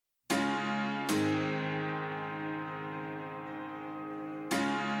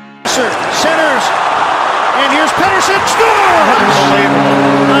Pettersson scores!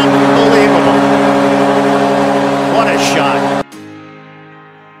 Unbelievable. What a shot.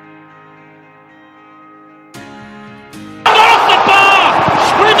 Off the bar!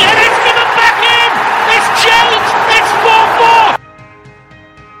 Sprint and it's given back in! It's changed! It's 4-4!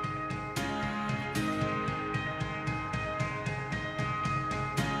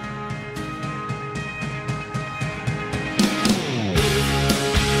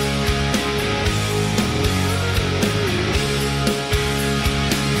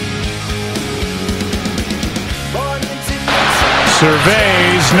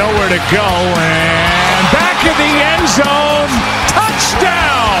 Surveys, nowhere to go, and back in the end zone.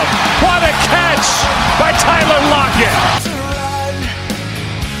 Touchdown! What a catch by Tyler Lockett.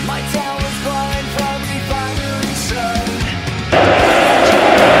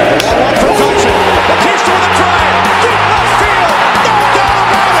 From Thompson, the pitch toward the drive, deep left field, no doubt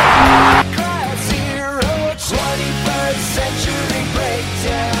about it. Class hero, 21st century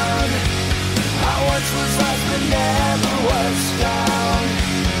breakdown. I once was lost but never was found.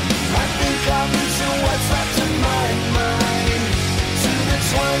 I think I'm losing what's left of my mind to the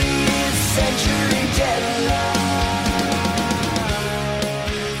 20th century deadline.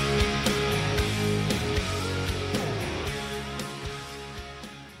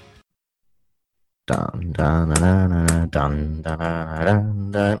 Dun, dun, dun, dun, dun,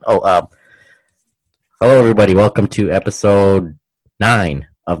 dun, dun, dun. Hello everybody. Welcome to episode 9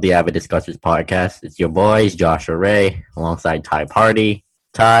 of the Avid Discussers podcast. It's your boys, Joshua Ray, alongside Ty Party.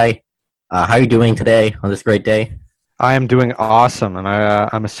 Ty, how are you doing today on this great day? I am doing awesome, and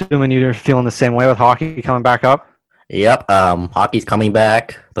I'm assuming you're feeling the same way with hockey coming back up? Yep, hockey's coming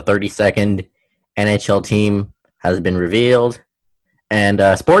back. The 32nd NHL team has been revealed,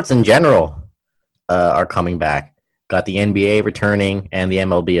 and sports in general are coming back. Got the NBA returning and the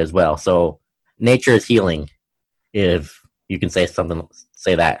MLB as well. So nature is healing, if you can say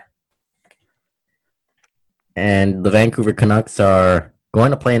that. And the Vancouver Canucks are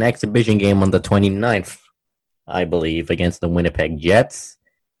going to play an exhibition game on the 29th, I believe, against the Winnipeg Jets.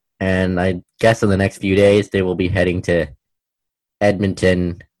 And I guess in the next few days they will be heading to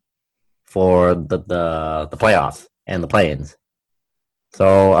Edmonton for the playoffs and the play-ins.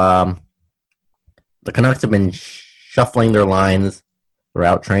 So the Canucks have been shuffling their lines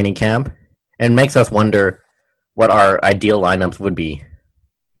throughout training camp, and makes us wonder what our ideal lineups would be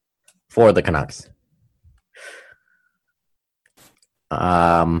for the Canucks.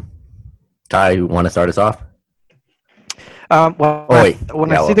 Ty, you want to start us off?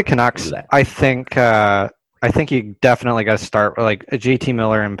 When I see the Canucks, I think you definitely got to start with like JT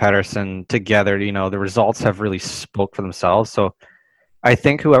Miller and Pettersson together. You know, the results have really spoke for themselves. So I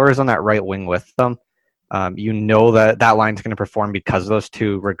think whoever's on that right wing with them, that line's going to perform because of those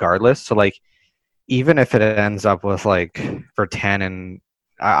two regardless. So like, even if it ends up with like Vertanen, and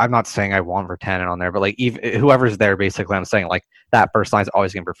I'm not saying I want Vertanen on there, but like even whoever's there, basically, I'm saying like that first line is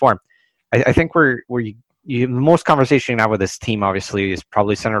always going to perform. I think the most conversation you have with this team obviously is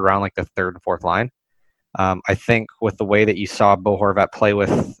probably centered around like the third and fourth line. I think with the way that you saw Bo Horvat play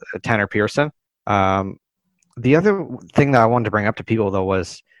with Tanner Pearson. The other thing that I wanted to bring up to people though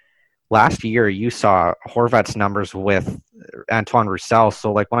was last year you saw Horvat's numbers with Antoine Roussel.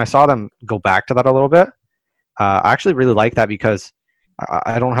 So like when I saw them go back to that a little bit, I actually really like that because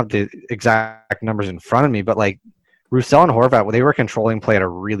I don't have the exact numbers in front of me, but like Roussel and Horvat, they were controlling play at a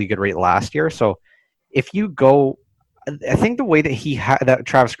really good rate last year. So if you go, I think the way that that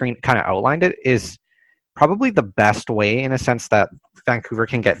Travis Green kind of outlined it is probably the best way in a sense that Vancouver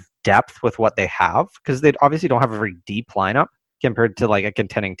can get depth with what they have, because they obviously don't have a very deep lineup compared to like a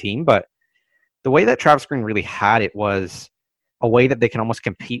contending team. But the way that Travis Green really had it was a way that they can almost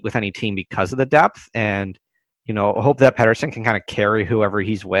compete with any team because of the depth. And, you know, I hope that Pettersson can kind of carry whoever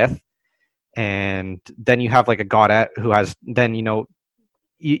he's with. And then you have like a Gaudette who has, then, you know,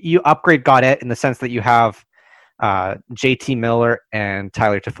 you upgrade Gaudette in the sense that you have JT Miller and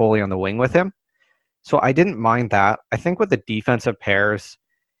Tyler Toffoli on the wing with him. So I didn't mind that. I think with the defensive pairs,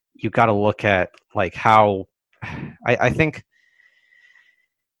 you got to look at like how I think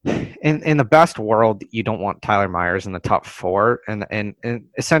in the best world, you don't want Tyler Myers in the top 4. And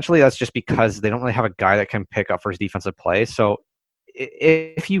essentially that's just because they don't really have a guy that can pick up for his defensive play. So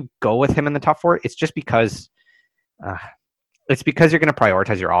if you go with him in the top 4, it's just because you're going to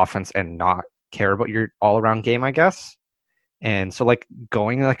prioritize your offense and not care about your all-around game, I guess. And so like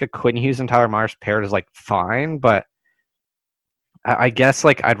going like a Quinn Hughes and Tyler Myers paired is like fine, but I guess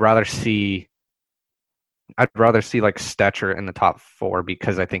like I'd rather see like Stetcher in the top 4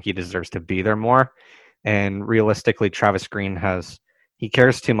 because I think he deserves to be there more. And realistically, Travis Green he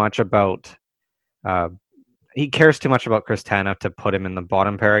cares too much about he cares too much about Chris Tanev to put him in the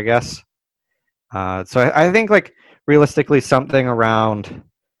bottom pair, I guess. So I think like realistically something around.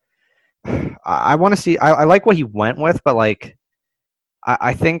 I want to see. I like what he went with, but like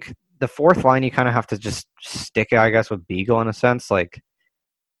I think the fourth line you kind of have to just stick it, I guess, with Beagle in a sense. Like,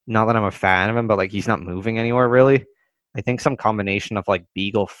 not that I'm a fan of him, but like he's not moving anywhere really. I think some combination of like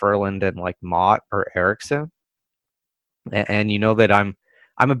Beagle, Furland, and like Mott or Eriksson. And you know that I'm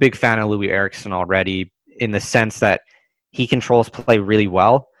a big fan of Louis Eriksson already in the sense that he controls play really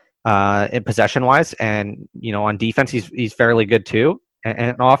well in possession wise, and you know on defense he's fairly good too,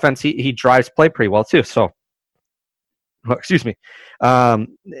 and on offense he drives play pretty well too. So, excuse me,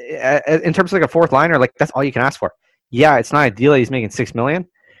 in terms of like a fourth liner, like that's all you can ask for. Yeah, it's not ideal. He's making $6 million,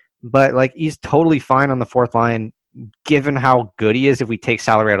 but like he's totally fine on the fourth line given how good he is if we take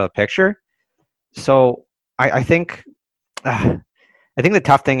salary out of the picture. So I think. I think the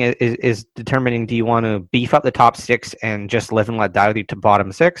tough thing is determining, do you want to beef up the top six and just live and let die with you to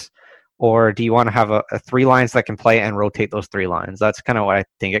bottom six, or do you want to have a three lines that can play and rotate those three lines? That's kind of what I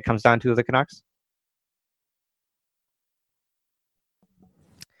think it comes down to with the Canucks.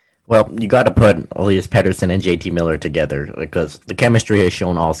 Well, you got to put Elias Pettersson and JT Miller together because the chemistry has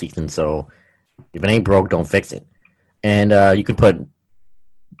shown all season. So if it ain't broke, don't fix it. And you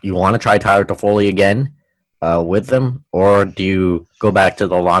want to try Tyler Toffoli again with them, or do you go back to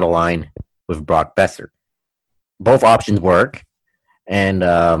the Lotto line with Brock Besser? Both options work, and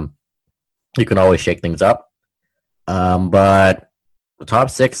you can always shake things up. But the top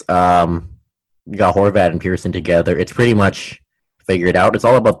six, you got Horvat and Pearson together. It's pretty much figured out. It's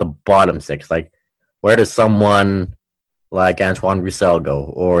all about the bottom six. Like, where does someone like Antoine Roussel go,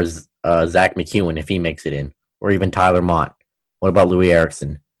 or Zach McEwen if he makes it in, or even Tyler Mott? What about Louis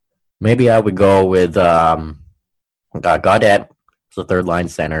Eriksson? Maybe I would go with Gaudette, the third line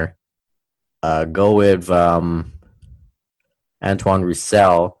center. Go with Antoine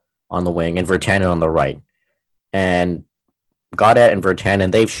Roussel on the wing and Virtanen on the right. And Gaudette and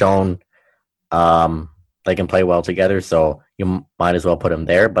Virtanen, they've shown they can play well together, so you might as well put them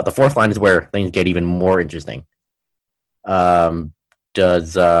there. But the fourth line is where things get even more interesting. If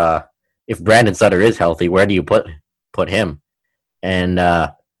Brandon Sutter is healthy, where do you put him?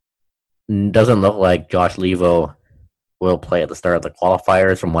 And doesn't look like Josh Levo will play at the start of the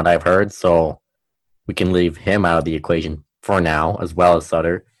qualifiers from what I've heard, so we can leave him out of the equation for now, as well as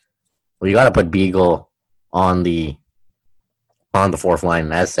Sutter. Well, you got to put Beagle on the fourth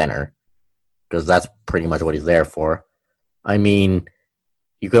line as center, because that's pretty much what he's there for. I mean,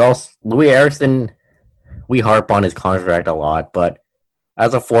 you could also Louis Eriksson. We harp on his contract a lot, but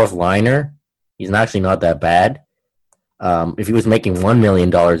as a fourth liner, he's actually not that bad. If he was making $1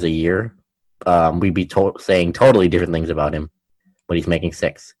 million a year, we'd be saying totally different things about him, but he's making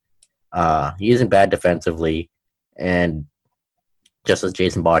 $6 million. He isn't bad defensively, and just as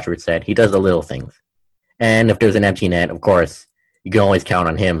Jason Botchford said, he does the little things. And if there's an empty net, of course, you can always count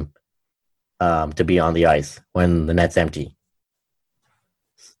on him to be on the ice when the net's empty.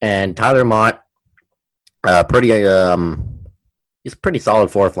 And Tyler Mott, he's a pretty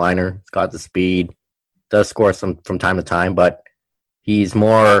solid fourth liner. He's got the speed, does score some from time to time, but he's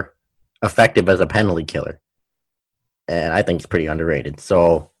more effective as a penalty killer. And I think he's pretty underrated.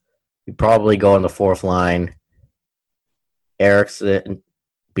 So you probably go on the fourth line, Eriksson,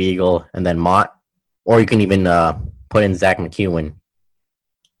 Beagle, and then Mott. Or you can even put in Zach McEwen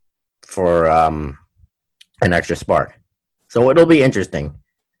for an extra spark. So it'll be interesting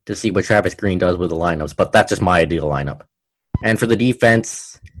to see what Travis Green does with the lineups, but that's just my ideal lineup. And for the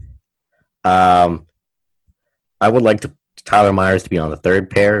defense, I would like Tyler Myers to be on the third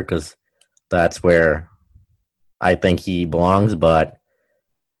pair because that's where I think he belongs, but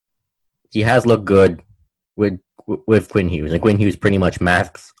he has looked good with Quinn Hughes, and Quinn Hughes pretty much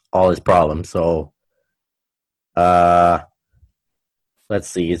masks all his problems. So, let's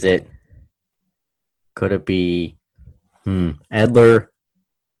see, could it be Edler,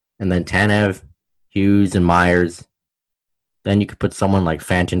 and then Tanev, Hughes, and Myers? Then you could put someone like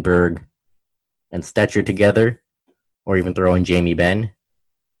Fantenberg and Stetcher together, or even throw in Jordy Ben,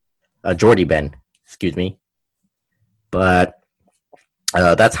 excuse me. But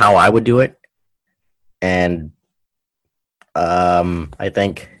that's how I would do it. And I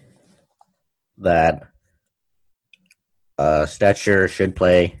think that Stetcher should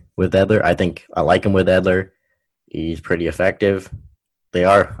play with Edler. I like him with Edler. He's pretty effective.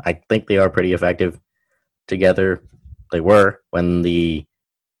 I think they are pretty effective together. They were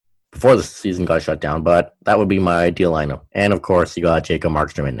before the season got shut down, but that would be my ideal lineup. And of course, you got Jacob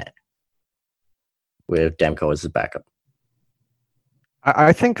Markstrom in net with Demko as his backup.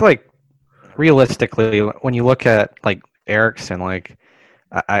 I think, like, realistically, when you look at like Eriksson, like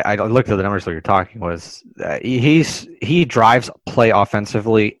I looked at the numbers that you're talking was he drives play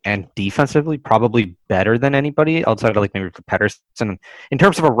offensively and defensively probably better than anybody outside of like maybe Pettersson in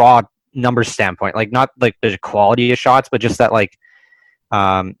terms of a raw numbers standpoint, like not like the quality of shots, but just that like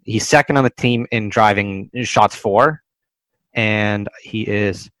he's second on the team in driving shots for, and he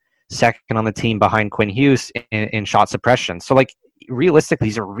is second on the team behind Quinn Hughes in shot suppression. So like realistically,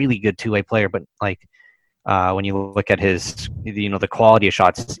 he's a really good two-way player, but like when you look at his, the quality of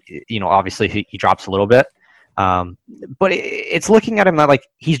shots, obviously he drops a little bit. But it's looking at him that like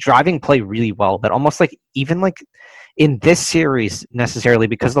he's driving play really well, that almost like even like in this series necessarily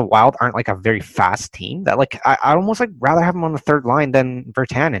because the Wild aren't like a very fast team, that like I almost like rather have him on the third line than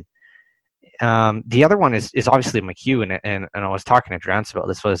Virtanen. The other one is obviously McEwen, and I was talking to Drance about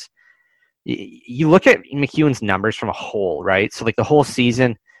this. Was you look at McEwen's numbers from a whole, right? So like the whole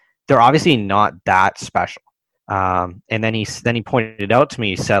season, they're obviously not that special. And then he pointed out to me,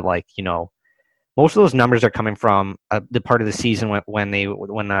 he said like, most of those numbers are coming from the part of the season when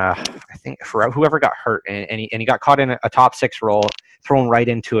I think whoever got hurt and he got caught in a top six role, thrown right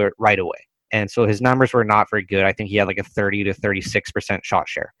into it right away. And so his numbers were not very good. I think he had like a 30 to 36% shot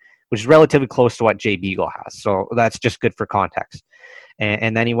share, which is relatively close to what Jay Beagle has. So that's just good for context.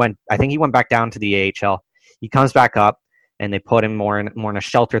 And then he went back down to the AHL. He comes back up and they put him more in a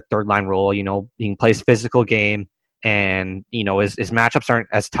sheltered third line role. He can play his physical game, and his matchups aren't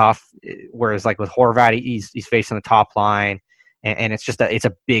as tough. Whereas like with Horvat, he's facing the top line, and it's just it's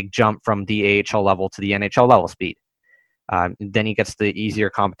a big jump from the AHL level to the NHL level speed. Then he gets the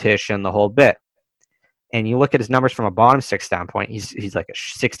easier competition, the whole bit. And you look at his numbers from a bottom six standpoint, he's like a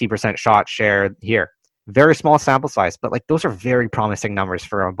 60% shot share here. Very small sample size, but like those are very promising numbers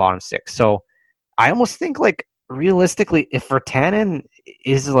for a bottom six. So I almost think like realistically, if Virtanen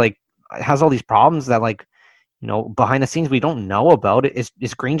is like has all these problems that like behind the scenes we don't know about, is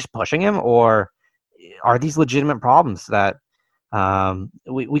Green just pushing him, or are these legitimate problems that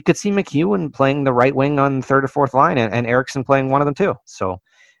we could see McEwen playing the right wing on third or fourth line and Eriksson playing one of them too? So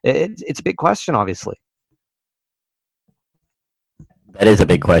it's a big question, obviously. That is a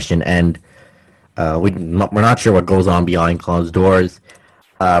big question, and we're not sure what goes on behind closed doors.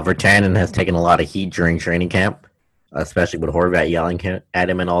 Virtanen has taken a lot of heat during training camp, especially with Horvat yelling at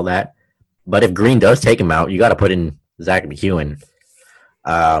him and all that. But if Green does take him out, you got to put in Zach McEwen.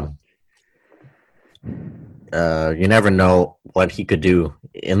 You never know what he could do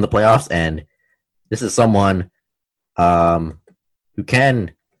in the playoffs, and this is someone who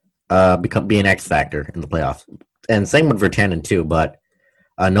can be an X factor in the playoffs. And same with Virtanen too. But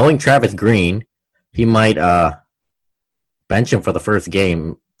knowing Travis Green, he might bench him for the first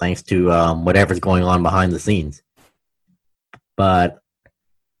game thanks to whatever's going on behind the scenes. But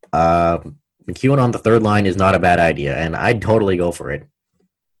McEwen on the third line is not a bad idea, and I'd totally go for it.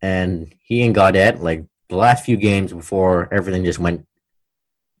 And he and Gaudette, like the last few games before everything just went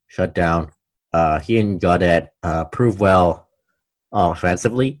shut down, he and Gaudette proved well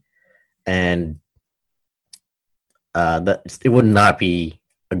offensively, and it would not be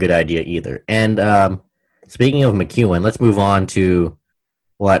a good idea either. And speaking of McEwen, let's move on to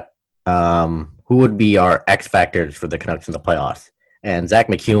who would be our X factors for the Canucks in the playoffs. And Zach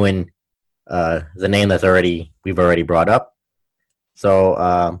McEwen is a name we've already brought up.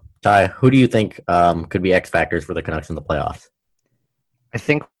 So, Ty, who do you think could be X factors for the Canucks in the playoffs? I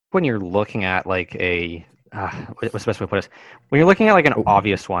think when you're looking at like what's the best way to put this? When you're looking at like an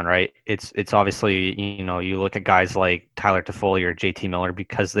obvious one, right? It's obviously, you look at guys like Tyler Toffoli or JT Miller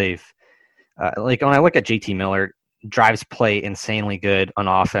because they've like when I look at JT Miller, drives play insanely good on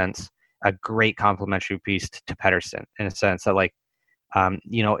offense, a great complementary piece to Pettersson in a sense that like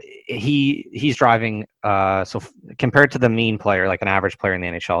he's driving so compared to the mean player, like an average player in the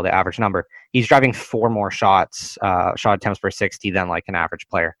NHL, the average number, he's driving 4 more shot attempts per 60 than like an average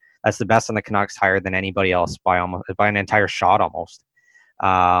player. That's the best on the Canucks, higher than anybody else by an entire shot almost.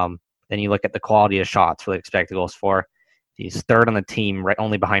 Then you look at the quality of shots for the expected goals for. He's third on the team, right,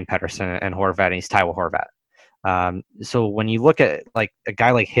 only behind Pettersson and Horvat, and he's tied with Horvat. So when you look at like a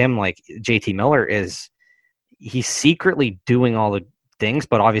guy like him, like JT Miller, he's secretly doing all the things,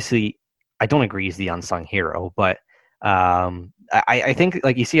 but obviously I don't agree he's the unsung hero. But I think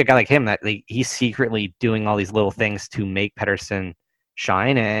like you see a guy like him that like, he's secretly doing all these little things to make Pettersson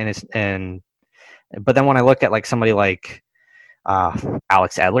shine, but then when I look at like somebody like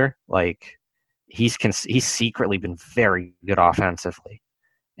Alex Edler, like he's secretly been very good offensively,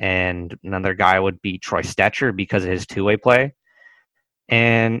 and another guy would be Troy Stetcher because of his two-way play.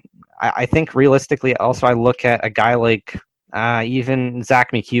 And I think realistically also I look at a guy like even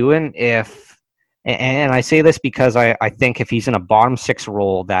Zach McEwen, and I say this because I think if he's in a bottom 6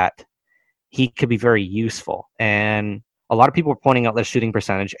 role that he could be very useful. And a lot of people are pointing out the shooting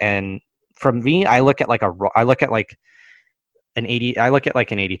percentage, and from me, I look at like an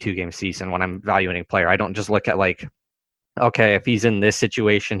 82 game season when I'm evaluating a player. I don't just look at like, okay, if he's in this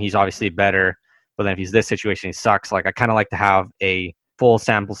situation, he's obviously better, but then if he's this situation, he sucks. Like I kind of like to have a full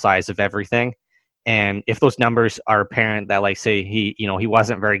sample size of everything. And if those numbers are apparent that like say he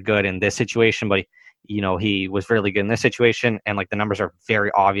wasn't very good in this situation, but he was really good in this situation, and like the numbers are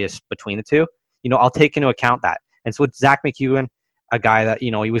very obvious between the two, I'll take into account that. And so with Zach McEwen, a guy that,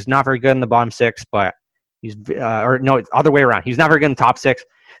 he was not very good in the bottom 6, but he's other way around. He's not very good in the top 6,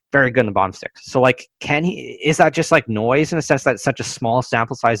 very good in the bottom 6. So like, is that just like noise in the sense that it's such a small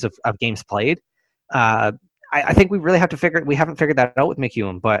sample size of games played? I think we really haven't figured that out with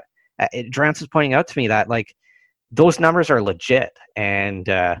McEwen, but Drance is pointing out to me that like those numbers are legit, and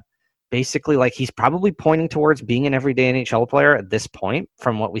basically like he's probably pointing towards being an everyday NHL player at this point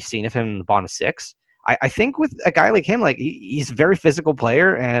from what we've seen of him in the bottom 6. I think with a guy like him, like he's a very physical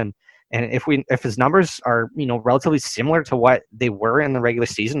player, and if his numbers are relatively similar to what they were in the regular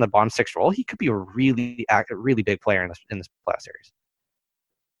season, the bottom 6 role, he could be a really big player in this playoff series.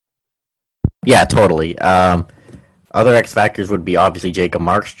 Yeah, totally. Other X factors would be obviously Jacob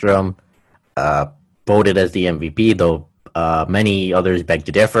Markstrom, voted as the MVP, though many others beg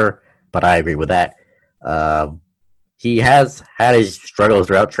to differ, but I agree with that. He has had his struggles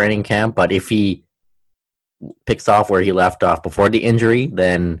throughout training camp, but if he picks off where he left off before the injury,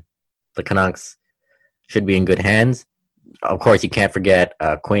 then the Canucks should be in good hands. Of course, you can't forget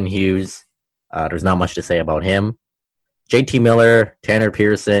Quinn Hughes. There's not much to say about him. JT Miller, Tanner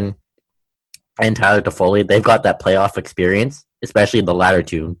Pearson, and Tyler Toffoli, they've got that playoff experience, especially the latter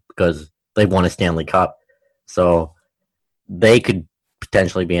two, because they've won a Stanley Cup. So they could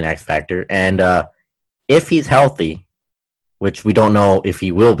potentially be an X factor. And if he's healthy, which we don't know if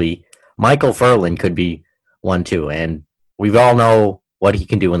he will be, Michael Ferland could be one too. And we all know what he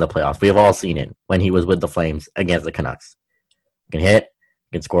can do in the playoffs. We have all seen it when he was with the Flames against the Canucks. He can hit,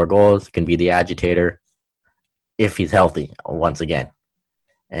 he can score goals, he can be the agitator if he's healthy once again.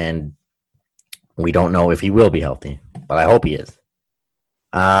 And we don't know if he will be healthy, but I hope he is.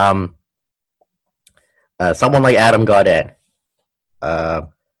 Someone like Adam Gaudette,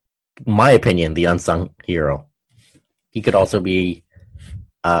 my opinion, the unsung hero. He could also be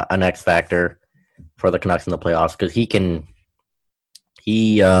an X factor for the Canucks in the playoffs because he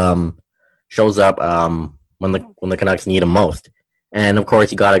shows up when the Canucks need him most. And of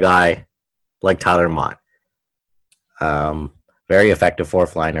course, you got a guy like Tyler Mott. Very effective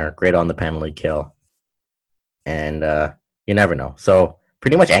fourth liner, great on the penalty kill. And you never know. So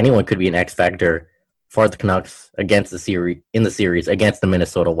pretty much anyone could be an X factor for the Canucks in the series against the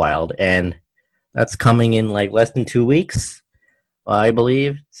Minnesota Wild. And that's coming in like less than 2 weeks, I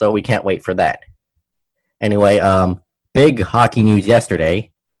believe. So we can't wait for that. Anyway, big hockey news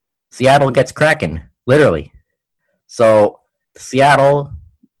yesterday. Seattle gets Kraken, literally. So Seattle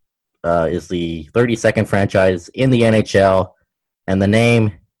is the 32nd franchise in the NHL, and the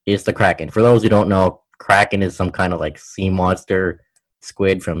name is the Kraken. For those who don't know, Kraken is some kind of like sea monster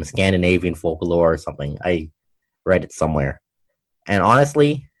squid from Scandinavian folklore or something. I read it somewhere. And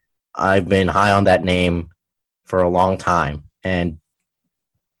honestly, I've been high on that name for a long time. And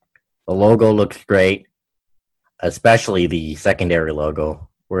the logo looks great, especially the secondary logo,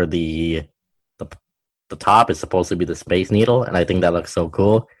 where the top is supposed to be the Space Needle, and I think that looks so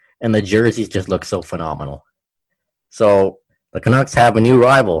cool. And the jerseys just look so phenomenal. So the Canucks have a new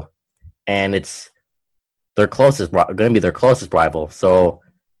rival, and it's going to be their closest rival. So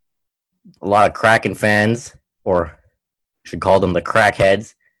a lot of Kraken fans, or I should call them the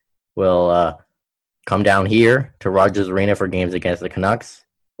Crackheads, will come down here to Rogers Arena for games against the Canucks,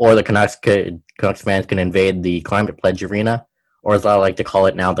 or the Canucks fans can invade the Climate Pledge Arena, or as I like to call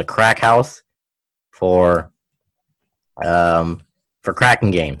it now, the Krakhouse for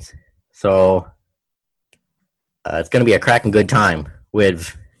Kraken games. So it's going to be a cracking good time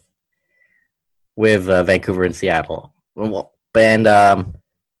with Vancouver and Seattle. And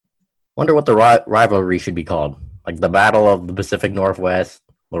wonder what the rivalry should be called. Like the Battle of the Pacific Northwest,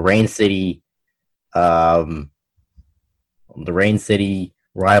 the Rain City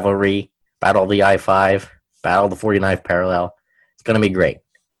rivalry, Battle of the I-5, Battle of the 49th parallel. It's going to be great.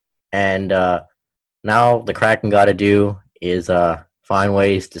 And now the Kraken got to do is find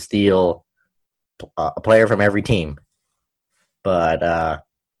ways to steal a player from every team. But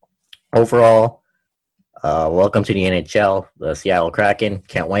overall, welcome to the NHL, the Seattle Kraken.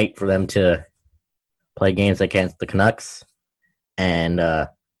 Can't wait for them to play games against the Canucks. and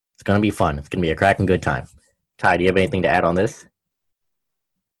it's going to be fun. It's going to be a cracking good time. Ty, do you have anything to add on this?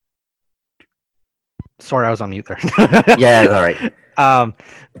 Sorry, I was on mute there. Yeah, all right.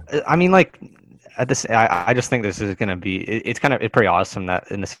 I mean, like, at this, I just think this is going to be. It's pretty awesome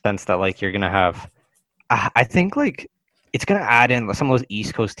that in the sense that like you're going to have. I think like it's going to add in some of those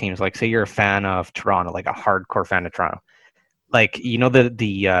East Coast teams. Like, say you're a fan of Toronto, like a hardcore fan of Toronto. Like, you know,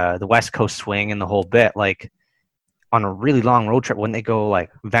 the West Coast swing and the whole bit. Like, on a really long road trip, when they go like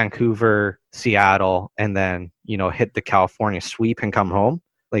Vancouver, Seattle, and then hit the California sweep and come home.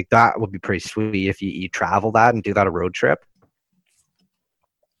 Like, that would be pretty sweet if you travel that and do that a road trip.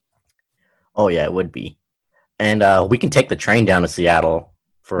 Oh, yeah, it would be. And we can take the train down to Seattle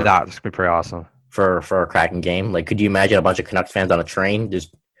for that. This would be pretty awesome. For a cracking game. Like, could you imagine a bunch of Canucks fans on a train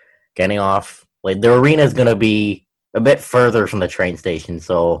just getting off? Like, the arena is going to be a bit further from the train station,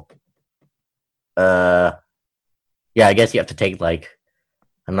 so yeah, I guess you have to take like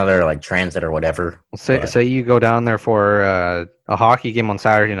another like transit or whatever. Say you go down there for a hockey game on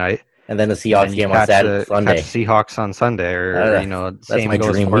Saturday night, and then the Seahawks game on Sunday. Catch the Seahawks on Sunday, or that's same my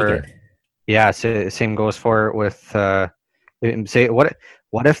goes dream for weekend. Yeah, same goes for with say what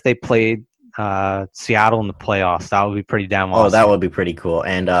if they played Seattle in the playoffs? That would be pretty damn awesome. Oh, that would be pretty cool.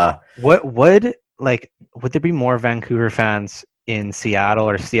 And would there be more Vancouver fans in Seattle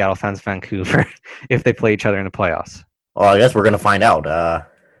or Seattle fans in Vancouver if they play each other in the playoffs? Well, I guess we're gonna find out.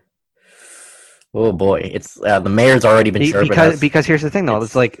 Oh boy, it's the mayor's already been sure because here's the thing though,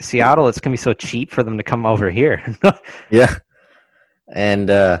 it's like Seattle, it's gonna be so cheap for them to come over here. Yeah, and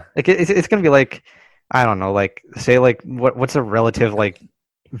like it's gonna be like, I don't know, like say like what's a relative like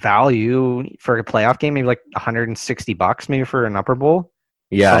value for a playoff game? Maybe like $160 maybe for an upper bowl.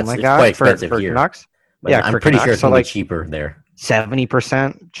 Yeah, it's quite expensive for here. Canucks. But yeah, I'm pretty sure it's like cheaper there.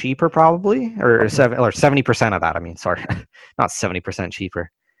 70% cheaper, probably, or 70% of that. I mean, sorry, not 70%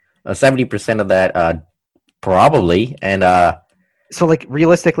 cheaper. 70% of that, probably, and so like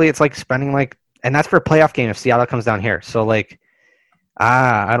realistically, it's like spending like, and that's for a playoff game if Seattle comes down here. So like,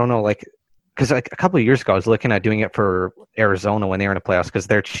 I don't know, like, because like a couple of years ago, I was looking at doing it for Arizona when they were in the playoffs because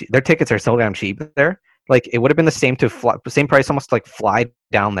their tickets are so damn cheap there. Like, it would have been the same same price, almost like fly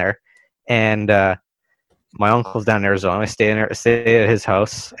down there, and my uncle's down in Arizona. I stay at his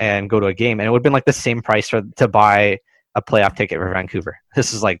house and go to a game, and it would have been like the same price to buy a playoff ticket for Vancouver.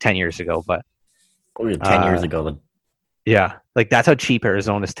 This is like 10 years ago, but 10 years ago. Then. Yeah, like that's how cheap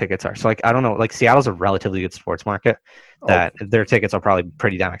Arizona's tickets are. So like, I don't know, like Seattle's a relatively good sports market. That their tickets are probably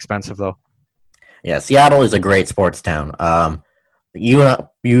pretty damn expensive though. Yeah, Seattle is a great sports town.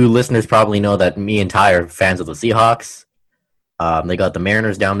 You listeners probably know that me and Ty are fans of the Seahawks. They got the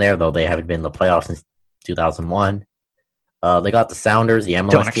Mariners down there, though they haven't been in the playoffs since 2001. They got the Sounders, the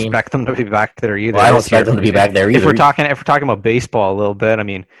MLS team. Don't expect them to be back there either. Well, I don't expect them to be back there either. If we're talking about baseball a little bit, I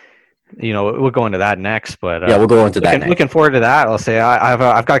mean, we'll go into that next. But yeah, we'll go into that next. Looking forward to that. I'll say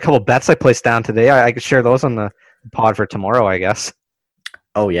I've got a couple bets I placed down today. I could share those on the pod for tomorrow, I guess.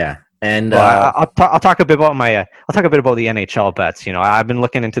 Oh yeah, and I'll talk a bit about the NHL bets. I've been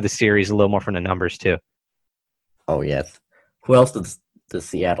looking into the series a little more from the numbers too. Oh yes. Who else does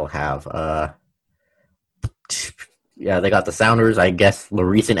Seattle have? Yeah, they got the Sounders, I guess, the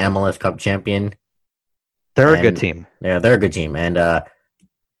recent MLS Cup champion. They're a good team. Yeah, they're a good team, and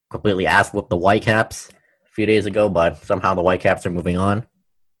completely ass-whooped the Whitecaps a few days ago, but somehow the Whitecaps are moving on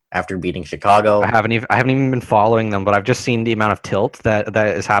after beating Chicago. I haven't even been following them, but I've just seen the amount of tilt that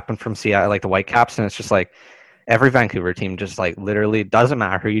has happened from Seattle, like the Whitecaps, and it's just like every Vancouver team, just like literally doesn't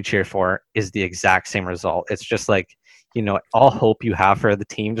matter who you cheer for, is the exact same result. It's just like, all hope you have for the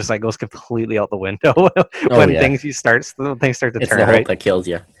team just like goes completely out the window when things start to turn. It's the hope that kills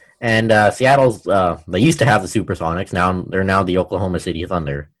you. And Seattle's they used to have the Supersonics. Now they're the Oklahoma City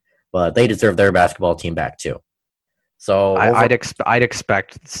Thunder, but they deserve their basketball team back too. So I'd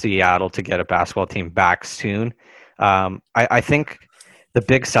expect Seattle to get a basketball team back soon. I think the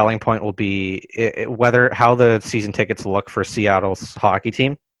big selling point will be how the season tickets look for Seattle's hockey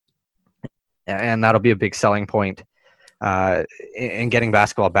team, and that'll be a big selling point in getting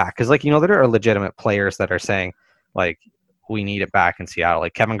basketball back. Because there are legitimate players that are saying like we need it back in Seattle.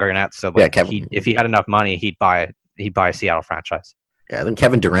 Like Kevin Garnett said, if he had enough money, he'd buy a Seattle franchise. Yeah, then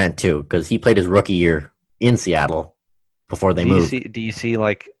Kevin Durant too, because he played his rookie year in Seattle before they moved. Do you see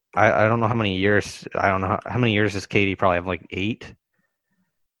like I don't know how many years. I don't know how many years does KD probably have, like 8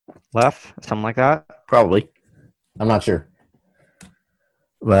 left, something like that. Probably, I'm not sure.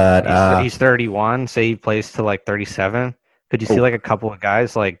 But he's 31. Say he plays to like 37. Could you see like a couple of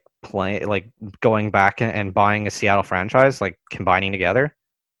guys like going back and buying a Seattle franchise, like combining together?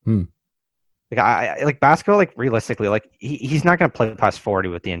 Like I like basketball. Like realistically, like he's not going to play past 40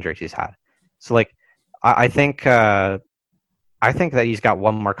 with the injuries he's had. So like I think that he's got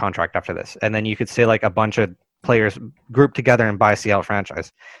one more contract after this, and then you could say like a bunch of players grouped together and buy a Seattle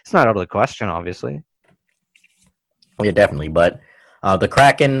franchise. It's not out of the question, obviously. Yeah, definitely. But the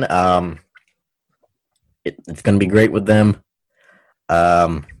Kraken, it's going to be great with them.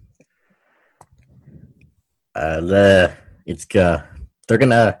 They're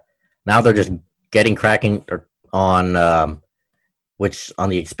gonna now they're just getting Kraken on which on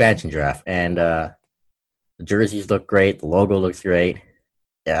the expansion draft, and the jerseys look great. The logo looks great.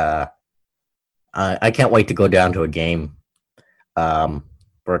 I can't wait to go down to a game, for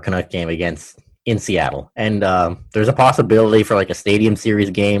a Canuck game in Seattle, and there's a possibility for like a Stadium Series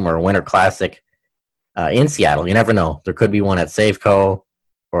game or a Winter Classic in Seattle. You never know. There could be one at Safeco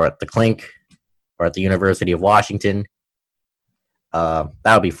or at the Clink or at the University of Washington. That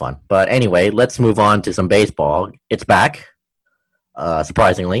would be fun. But anyway, let's move on to some baseball. It's back,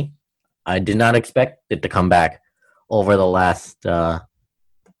 surprisingly. I did not expect it to come back over the last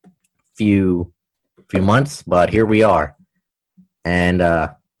few months, but here we are. And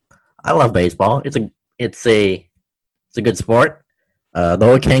I love baseball. It's a good sport,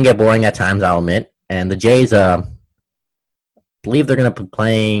 though it can get boring at times, I'll admit. And the Jays, believe they're going to be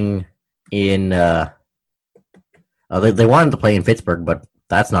playing in. They wanted to play in Pittsburgh, but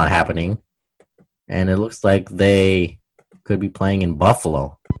that's not happening. And it looks like they could be playing in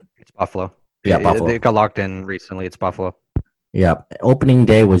Buffalo. It's Buffalo. Yeah, Buffalo. They got locked in recently. It's Buffalo. Yeah, opening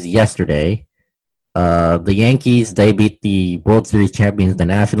day was yesterday. The Yankees, they beat the World Series champions, the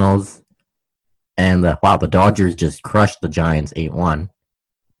Nationals. And the Dodgers just crushed the Giants 8-1.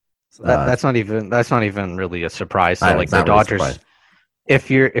 That's not even really a surprise. So like the really Dodgers,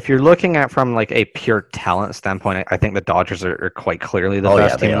 if you're looking at from like a pure talent standpoint, I think the Dodgers are quite clearly the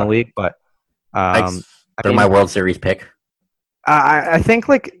best team in the league. But they're my World Series pick. I think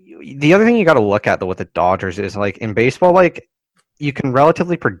like the other thing you got to look at though with the Dodgers is like in baseball, like you can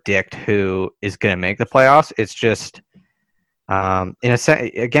relatively predict who is going to make the playoffs. It's just in a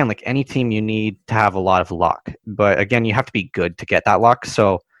sense, again, like any team, you need to have a lot of luck. But again, you have to be good to get that luck.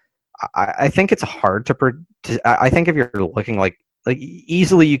 So I think it's hard I think if you're looking like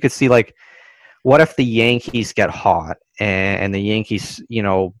easily you could see like what if the Yankees get hot and the Yankees,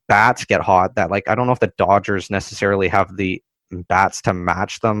 bats get hot, that like I don't know if the Dodgers necessarily have the bats to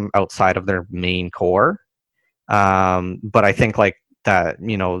match them outside of their main core. But I think like that,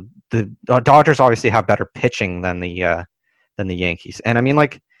 the Dodgers obviously have better pitching than the Yankees. And I mean,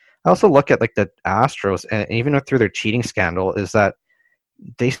 like I also look at like the Astros, and even through their cheating scandal, is that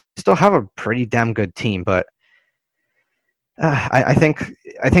they still have a pretty damn good team. But I think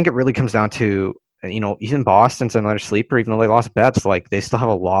it really comes down to, even Boston's another sleeper, even though they lost bets, like they still have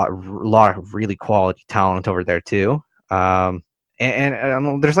a lot of really quality talent over there too. And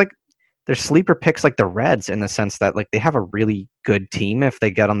there's sleeper picks like the Reds in the sense that like they have a really good team if they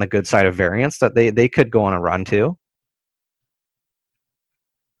get on the good side of variance that they could go on a run too.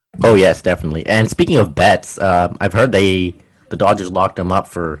 Oh yes, definitely. And speaking of bets, I've heard the Dodgers locked him up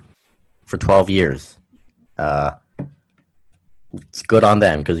for 12 years. It's good on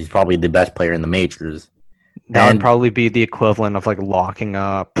them because he's probably the best player in the majors. That would probably be the equivalent of like locking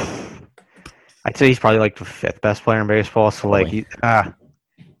up. I'd say he's probably like the fifth best player in baseball. So like,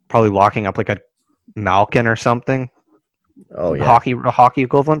 probably locking up like a Malkin or something. Oh yeah, hockey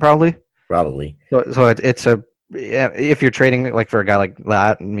equivalent probably. Probably. So it's if you're trading like for a guy like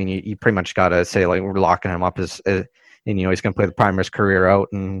that, I mean, you pretty much got to say like we're locking him up as and he's going to play the prime of his career out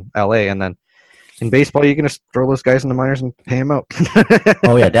in LA, and then in baseball you can just throw those guys in the minors and pay them out.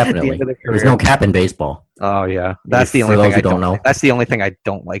 Oh yeah, definitely. There's no cap in baseball. Oh yeah, that's the only thing I don't know. That's the only thing I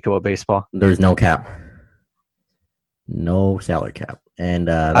don't like about baseball. There's no cap, no salary cap, and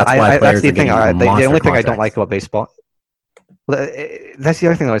that's why players that's the are thing. getting The only thing I contracts. don't like about baseball. That's the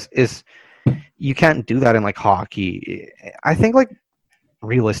other thing though is you can't do that in like hockey. I think like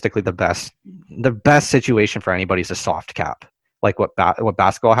realistically the best situation for anybody is a soft cap, like what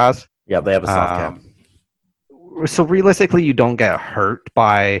basketball has. Yeah, they have a soft cap. So realistically, you don't get hurt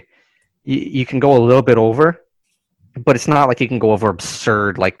by. You can go a little bit over, but it's not like you can go over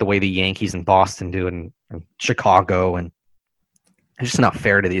absurd like the way the Yankees and Boston do, and Chicago, and it's just not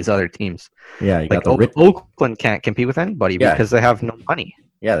fair to these other teams. Yeah, you like got the Oakland can't compete with anybody because they have no money.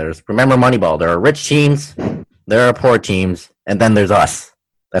 Yeah, remember Moneyball. There are rich teams, there are poor teams, and then there's us.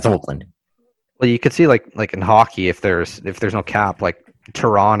 That's Oakland. Well, you could see like in hockey, if there's no cap, like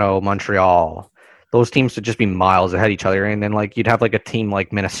Toronto, Montreal, those teams would just be miles ahead of each other, and then like you'd have like a team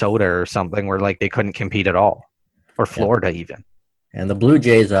like Minnesota or something where like they couldn't compete at all, or Florida even. And the Blue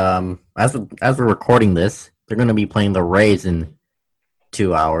Jays, as we're recording this, they're going to be playing the Rays in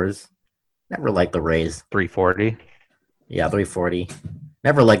 2 hours. Never liked the Rays. 3:40. Yeah, 3:40.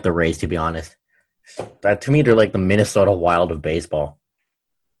 Never liked the Rays, to be honest. To me, they're like the Minnesota Wild of baseball.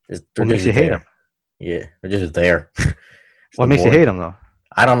 What makes you hate them? Yeah, they're just there. What makes you hate them, though?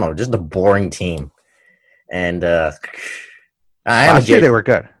 I don't know. Just a boring team. And last year they were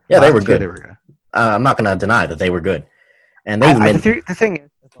good. Yeah, they were good. I'm not going to deny that they were good. And the thing is,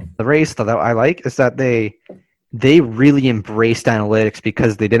 the Rays that I like is that they really embraced analytics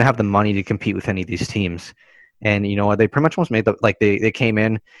because they didn't have the money to compete with any of these teams. And you know what? They pretty much almost made they came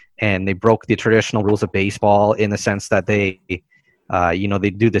in and they broke the traditional rules of baseball in the sense that they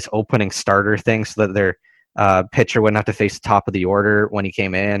do this opening starter thing so that their pitcher wouldn't have to face the top of the order when he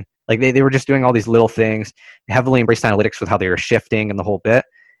came in. Like they were just doing all these little things, heavily embraced analytics with how they were shifting and the whole bit.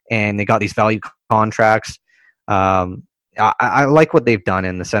 And they got these value contracts. I like what they've done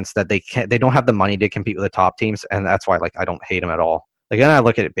in the sense that they don't have the money to compete with the top teams, and that's why I don't hate them at all. Like, when I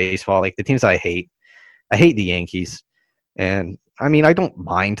look at baseball, like the teams I hate the Yankees, and I mean I don't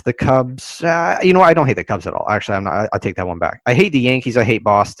mind the Cubs. I don't hate the Cubs at all. Actually, I'm not. I take that one back. I hate the Yankees. I hate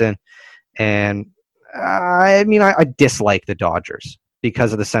Boston, and I dislike the Dodgers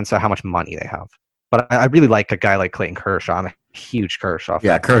because of the sense of how much money they have. But I really like a guy like Clayton Kershaw. I'm a huge Kershaw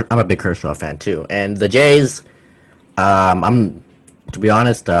fan. Yeah, I'm a big Kershaw fan too. And the Jays, to be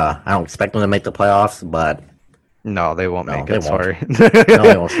honest, I don't expect them to make the playoffs, but no, they won't make it. Sorry. No,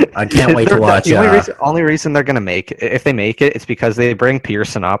 they won't. I can't wait to watch. The only reason they're going to make it, if they make it, it's because they bring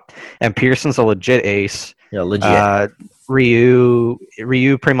Pearson up, and Pearson's a legit ace. Yeah, legit. Ryu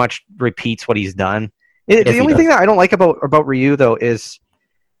pretty much repeats what he's done. The only thing that I don't like about Ryu though is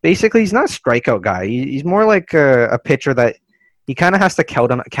basically he's not a strikeout guy. He's more like a pitcher that he kind of has to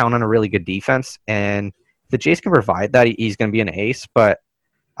count on a really good defense, and if the Jays can provide that, he's going to be an ace. But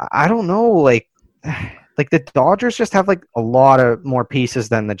I don't know, like the Dodgers just have like a lot of more pieces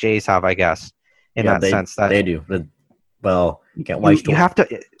than the Jays have, I guess, in that sense. That they do. Well, you can't wait. You have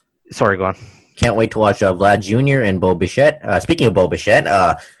to. Sorry, go on. Can't wait to watch Vlad Jr. and Bo Bichette. Speaking of Bo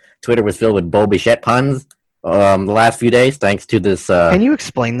Bichette, Twitter was filled with Bo Bichette puns the last few days, thanks to this. Can you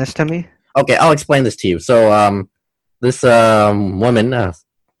explain this to me? Okay, I'll explain this to you. So, this woman,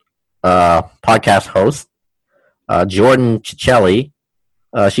 podcast host, Jordan Ciccelli,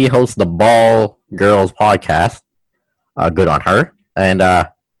 she hosts the Ball Girls podcast. Good on her. And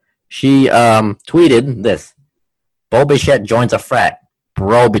she tweeted this: Bo Bichette joins a frat.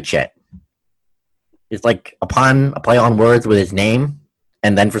 Bro Bichette. It's like a pun, a play on words with his name,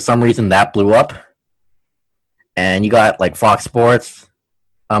 and then for some reason that blew up. And you got like Fox Sports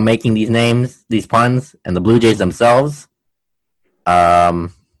making these puns, and the Blue Jays themselves.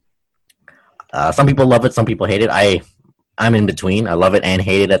 Some people love it, some people hate it. I'm in between. I love it and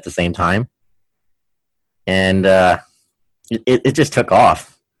hate it at the same time. And it just took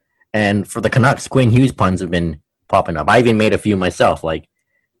off. And for the Canucks, Quinn Hughes puns have been popping up. I even made a few myself, like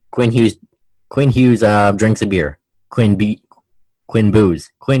Quinn Hughes drinks a beer. Quinn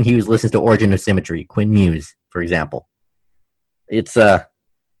booze. Quinn Hughes listens to Origin of Symmetry. Quinn Muse, for example. It's I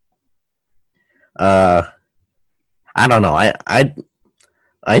don't know.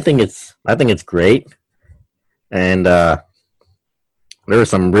 I think it's great, and there were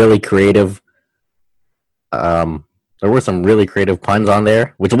some really creative. There were some really creative puns on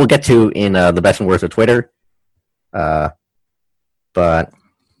there, which we'll get to in the best and worst of Twitter. But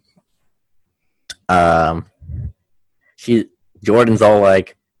Jordan's all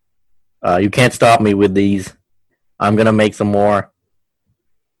like, "You can't stop me with these. I'm gonna make some more."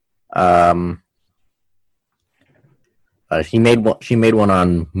 She made one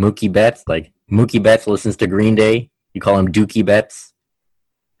on Mookie Betts. Like, Mookie Betts listens to Green Day. You call him Dookie Betts.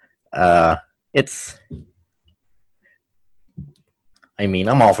 I'm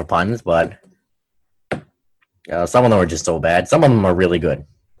all for puns, but some of them are just so bad. Some of them are really good.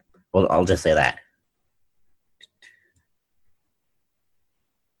 Well, I'll just say that.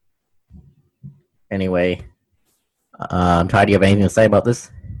 Anyway, Ty, do you have anything to say about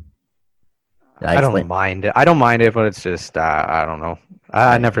this? I don't mind it. I don't mind it, but it's just I don't know.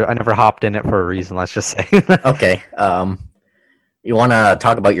 I never hopped in it for a reason. Let's just say. Okay. You want to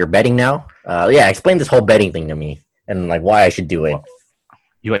talk about your betting now? Yeah, explain this whole betting thing to me and like why I should do it.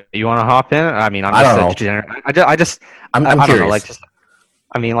 You want to hop in? I mean, I don't know. I'm curious.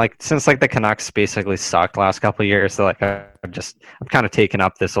 Since like the Canucks basically sucked last couple of years, so like I've kind of taken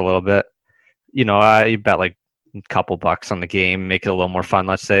up this a little bit. You know, you bet like a couple bucks on the game, make it a little more fun.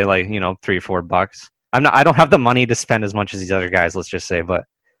 Let's say like, $3 or $4. I don't have the money to spend as much as these other guys. Let's just say, but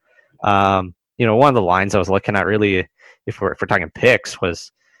one of the lines I was looking at really if we're talking picks,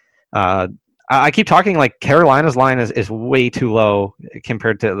 was I keep talking like Carolina's line is way too low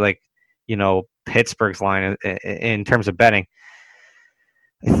compared to like, you know, Pittsburgh's line in terms of betting.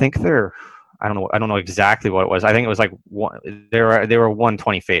 I think I don't know exactly what it was. I think it was like they were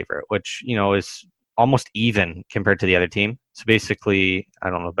 120 favorite, which, you know, is almost even compared to the other team. So basically, I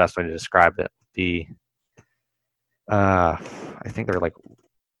don't know the best way to describe it. I think they're like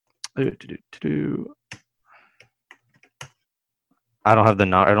I don't have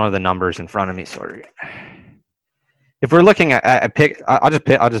the numbers in front of me. Sorry. If we're looking at a pick, I'll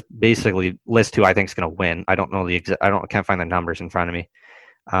just basically list who I think is going to win. I don't know can't find the numbers in front of me.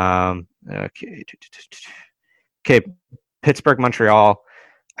 Okay, Pittsburgh, Montreal.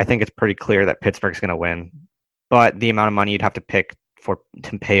 I think it's pretty clear that Pittsburgh's going to win, but the amount of money you'd have to pick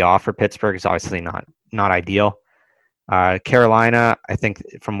to pay off for Pittsburgh is obviously not ideal. Carolina, I think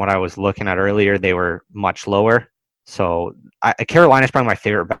from what I was looking at earlier, they were much lower. So Carolina is probably my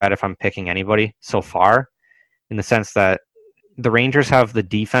favorite bet if I'm picking anybody so far, in the sense that the Rangers have the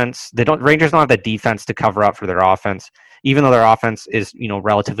defense. Rangers don't have the defense to cover up for their offense, even though their offense is, you know,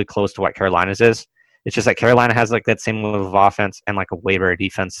 relatively close to what Carolina's is. It's just that Carolina has like that same level of offense and like a way better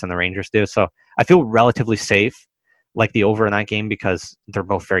defense than the Rangers do. So I feel relatively safe, like the over in that game, because they're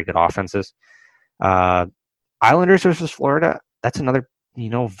both very good offenses. Islanders versus Florida. That's another, you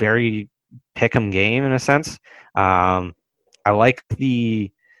know, very pick'em game in a sense. I like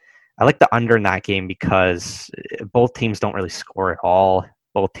the under in that game because both teams don't really score at all.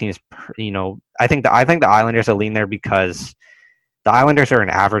 Both teams, you know, I think the Islanders will lean there because the Islanders are an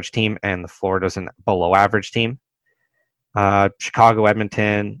average team and the Florida's a below average team. Chicago,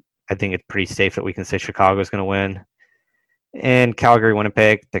 Edmonton, I think it's pretty safe that we can say Chicago is going to win. And Calgary,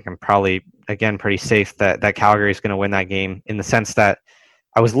 Winnipeg, I think I'm probably, again, pretty safe that Calgary is going to win that game, in the sense that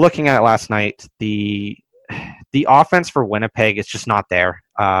I was looking at it last night. The offense for Winnipeg is just not there.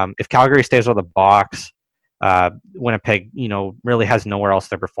 If Calgary stays with the box, Winnipeg, you know, really has nowhere else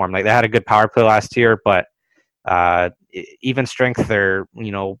to perform. Like, they had a good power play last year, but even strength, they're,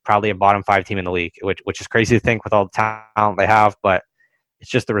 you know, probably a bottom 5 team in the league, which is crazy to think with all the talent they have, but it's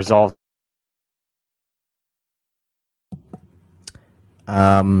just the result.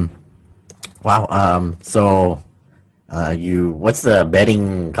 Wow. So, what's the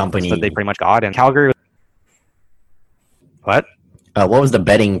betting company that they pretty much got? And Calgary. What? What was the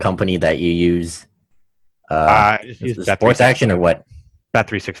betting company that you use? Just use Sports Action or what?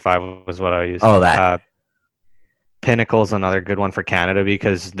 Bet365 was what I used. Oh, that. Pinnacle's another good one for Canada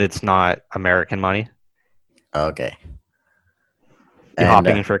because it's not American money. Okay. You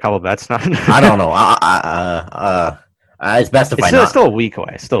hopping in for a couple bets now? I don't know. It's best if it's still a week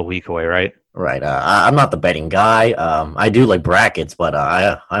away. Still a week away, right? Right. I'm not the betting guy. I do like brackets, but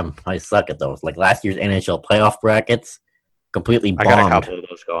I suck at those. Like last year's NHL playoff brackets, completely bombed. I got a couple of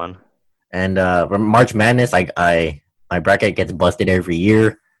those going. And March Madness, my bracket gets busted every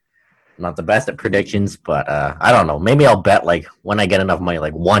year. I'm not the best at predictions, but I don't know. Maybe I'll bet like when I get enough money,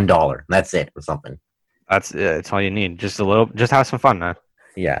 like $1. That's it, or something. That's all you need. Just a little. Just have some fun, man.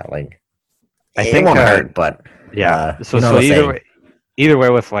 Yeah, like I think it won't hurt, but yeah. So either way,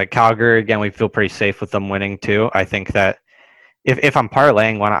 with like Calgary again, we feel pretty safe with them winning too. I think that if I'm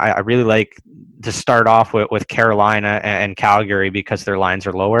parlaying one, I really like to start off with Carolina and Calgary because their lines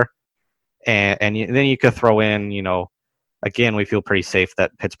are lower, and then you could throw in, you know, again, we feel pretty safe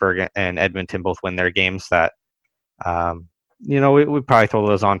that Pittsburgh and Edmonton both win their games. That you know, we probably throw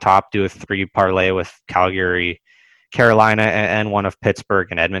those on top, do a 3 parlay with Calgary, Carolina, and one of Pittsburgh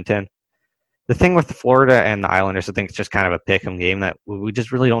and Edmonton. The thing with Florida and the Islanders, I think it's just kind of a pick'em game that we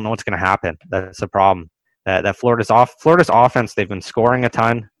just really don't know what's going to happen. That's the problem. That Florida's offense, they've been scoring a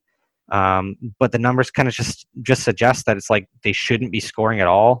ton, but the numbers kind of just suggest that it's like they shouldn't be scoring at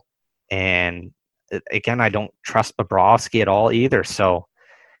all. And again, I don't trust Bobrovsky at all either. So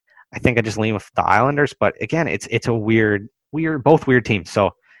I think I just lean with the Islanders. But again, it's a both weird teams.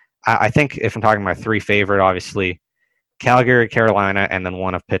 So I think if I'm talking about 3 favorite, obviously Calgary, Carolina, and then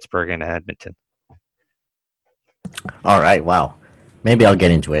one of Pittsburgh and Edmonton. All right. Wow. Maybe I'll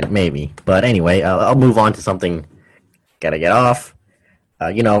get into it. Maybe. But anyway, I'll move on to something. Gotta get off.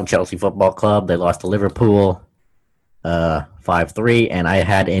 You know, Chelsea Football Club, they lost to Liverpool 5-3, and I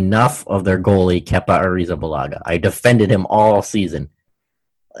had enough of their goalie, Kepa Arrizabalaga. I defended him all season,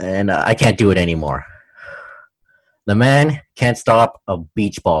 and I can't do it anymore. The man can't stop a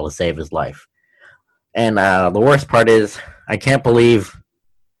beach ball to save his life. And the worst part is, I can't believe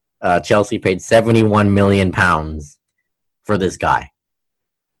Chelsea paid 71 million pounds for this guy.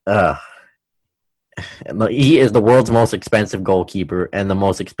 He is the world's most expensive goalkeeper and the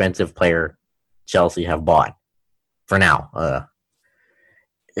most expensive player Chelsea have bought for now.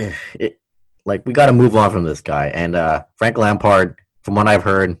 We got to move on from this guy. And Frank Lampard, from what I've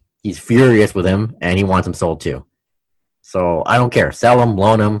heard, he's furious with him, and he wants him sold too. So I don't care. Sell him,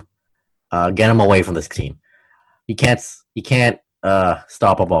 loan him, get him away from this team. He can't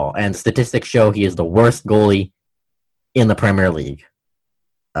stop a ball. And statistics show he is the worst goalie in the Premier League.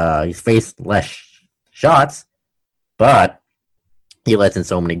 He's faced less shots, but he lets in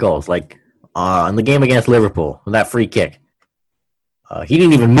so many goals. Like in the game against Liverpool, that free kick, he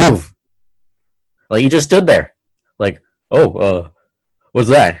didn't even move. Like he just stood there. Like, what's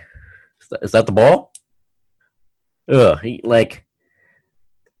that? Is that the ball?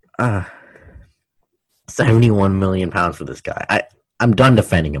 £71 million for this guy. I'm done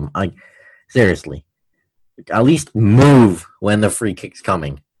defending him. Like, seriously. At least move when the free kick's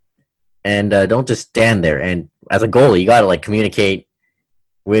coming. And don't just stand there. And as a goalie, you gotta communicate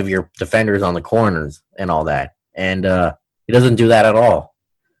with your defenders on the corners and all that. And he doesn't do that at all.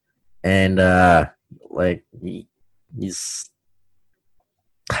 And he's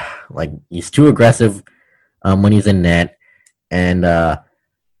too aggressive when he's in net, and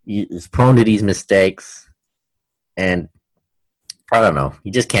he's prone to these mistakes. And I don't know,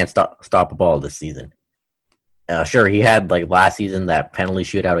 he just can't stop a ball this season. Sure, he had last season that penalty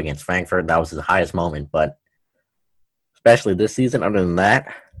shootout against Frankfurt. That was his highest moment, but especially this season, other than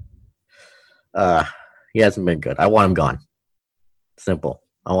that, he hasn't been good. I want him gone. Simple.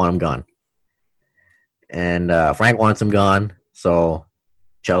 I want him gone. And Frank wants him gone, so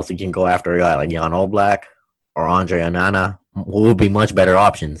Chelsea can go after a guy like Jan Oblak or Andre Onana, who would be much better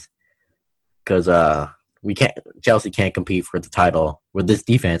options. Because Chelsea can't compete for the title with this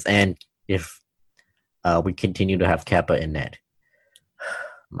defense, and if we continue to have Kepa in net.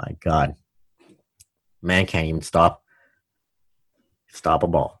 My God. Man can't even stop a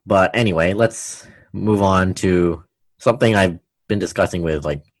ball. But anyway, let's move on to something I've been discussing with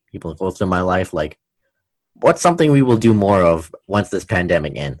people close to my life. What's something we will do more of once this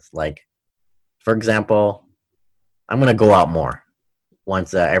pandemic ends? For example, I'm going to go out more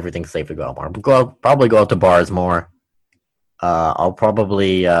once everything's safe to go out more. Probably go out to bars more. I'll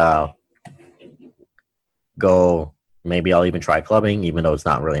probably go, maybe I'll even try clubbing, even though it's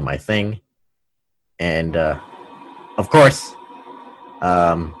not really my thing. And, of course,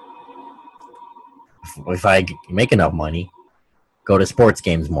 if I make enough money, go to sports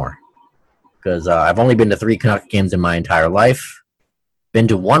games more. Because I've only been to 3 Canucks games in my entire life. Been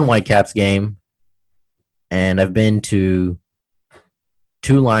to 1 Whitecaps game. And I've been to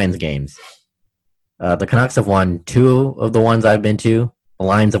 2 Lions games. The Canucks have won 2 of the ones I've been to. The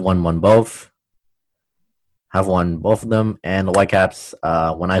Lions have won both. Have won both of them. And the Whitecaps,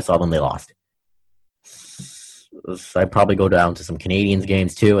 when I saw them, they lost. So I'd probably go down to some Canadians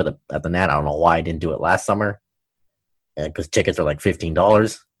games too at the net. I don't know why I didn't do it last summer. Because tickets are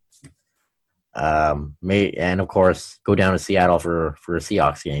 $15. And of course, go down to Seattle for a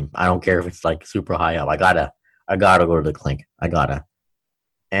Seahawks game. I don't care if it's super high up. I gotta go to the Clink. I gotta.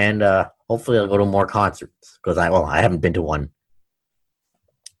 And hopefully I'll go to more concerts because I haven't been to one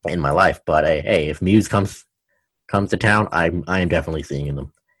in my life. But hey, if Muse comes to town, I am definitely seeing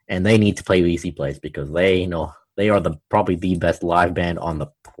them. And they need to play VC Place because they are probably the best live band on the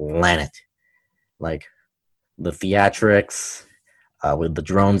planet. The theatrics, with the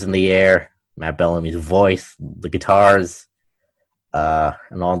drones in the air, Matt Bellamy's voice, the guitars,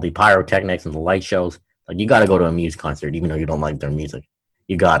 and all the pyrotechnics and the light shows. You gotta go to a Muse concert, even though you don't like their music.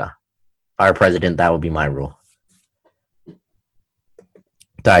 You gotta. If I were president, that would be my rule.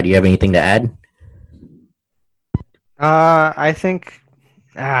 Ty, do you have anything to add? I think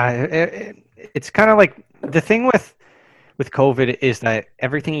it's kind of the thing with COVID is that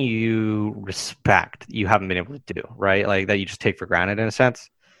everything you respect, you haven't been able to do, right? That you just take for granted in a sense.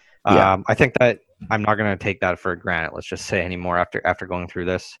 Yeah. I think that I'm not going to take that for granted, let's just say, anymore after going through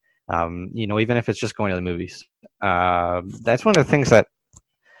this. Even if it's just going to the movies. That's one of the things that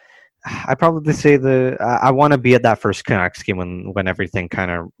I probably say I want to be at that first Canucks game when everything kind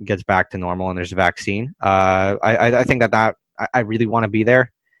of gets back to normal and there's a vaccine. I think that I really want to be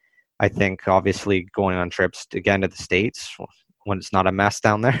there. I think obviously going on trips again to the States when it's not a mess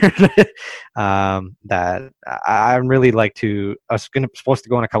down there, that I really like to. I was supposed to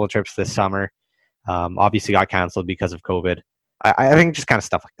go on a couple of trips this summer. Obviously got canceled because of COVID. I think just kind of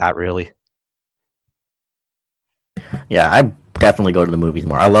stuff like that, really. Yeah, I definitely go to the movies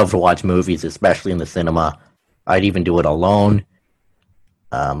more. I love to watch movies, especially in the cinema. I'd even do it alone.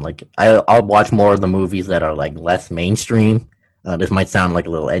 I'll watch more of the movies that are less mainstream. This might sound a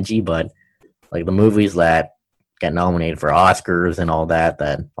little edgy, but the movies that get nominated for Oscars and all that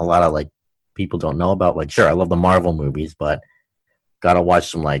a lot of people don't know about. Like, sure, I love the Marvel movies, but gotta watch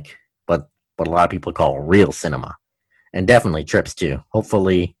some but what a lot of people call real cinema, and definitely trips too.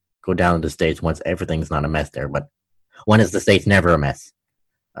 Hopefully, go down to the States once everything's not a mess there. But when is the States never a mess?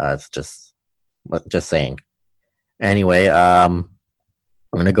 It's just saying. Anyway, I'm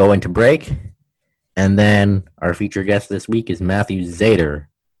gonna go into break, and then our featured guest this week is Matthew Zator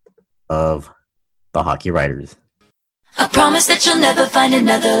of the Hockey Writers. I promise that you'll never find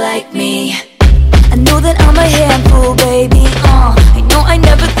another like me. I know that I'm a handful, baby. I know I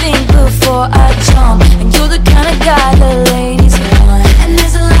never think before I jump, and you're the kind of guy the ladies want. And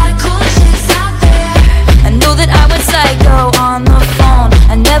there's a lot of cool chicks out there. I know that I went psycho on the phone.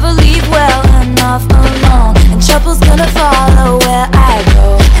 I never leave well enough alone, and trouble's gonna follow where I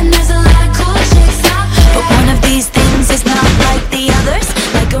go. And there's a lot of cool chicks out there, but one of these things is not like the others.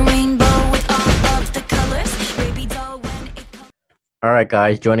 Like a rainbow with all of the colors. Baby doll when it comes. All right,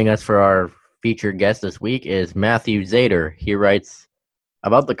 guys, joining us for our featured guest this week is Matthew Zator. He writes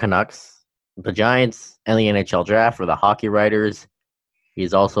about the Canucks, the Giants, and the NHL draft for the Hockey Writers.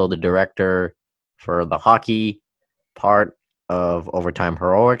 He's also the director for the hockey part of Overtime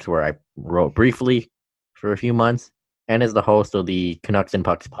Heroics, where I wrote briefly for a few months, and is the host of the Canucks and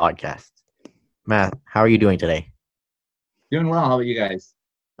Pucks podcast. Matt, how are you doing today? Doing well. How about you guys?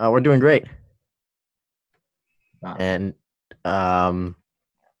 We're doing great. Wow. And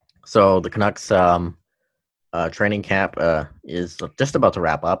so the Canucks training camp is just about to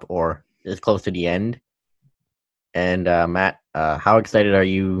wrap up, or is close to the end. And Matt, how excited are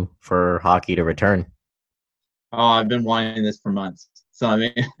you for hockey to return? Oh, I've been wanting this for months. So I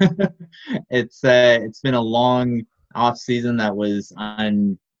mean, it's been a long off season that was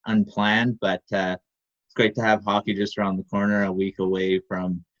unplanned, but it's great to have hockey just around the corner, a little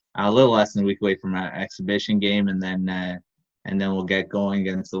less than a week away from an exhibition game, and then we'll get going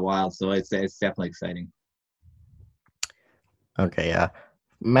against the Wild. So it's definitely exciting. Okay,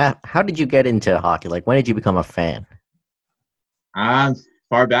 Matt, how did you get into hockey? Like, when did you become a fan?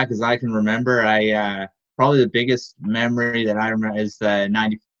 Far back as I can remember, I probably the biggest memory that I remember is the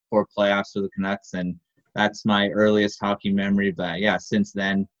 '94 playoffs for the Canucks, and that's my earliest hockey memory. But yeah, since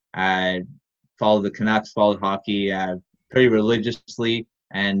then, I followed the Canucks, followed hockey pretty religiously,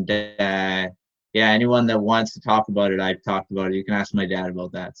 and anyone that wants to talk about it, I've talked about it. You can ask my dad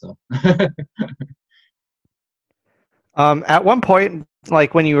about that. So. At one point,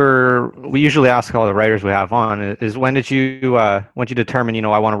 like we usually ask all the writers we have on, is when did you determine,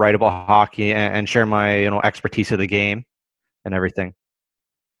 I want to write about hockey and share my, expertise of the game and everything?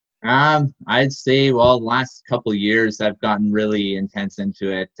 I'd say, the last couple of years I've gotten really intense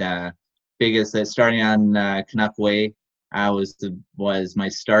into it. Biggest starting on Canuck Way was my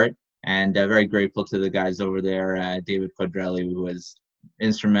start, and very grateful to the guys over there, David Quadrelli, who was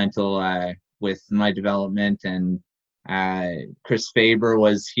instrumental with my development, and Chris Faber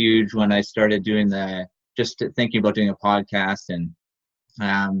was huge when I started just thinking about doing a podcast, and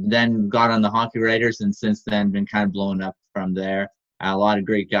then got on the Hockey Writers, and since then been kind of blown up from there. A lot of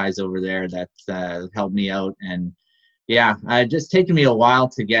great guys over there that helped me out, and just taken me a while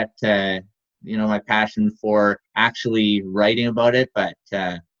to get my passion for actually writing about it, but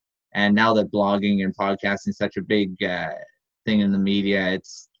and now that blogging and podcasting is such a big thing in the media,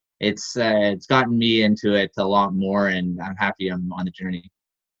 it's gotten me into it a lot more, and I'm happy I'm on the journey.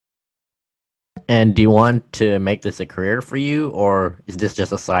 And do you want to make this a career for you, or is this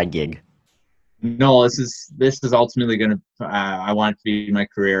just a side gig? No, this is ultimately going to. I want it to be my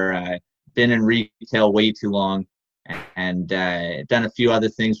career. I've been in retail way too long, and done a few other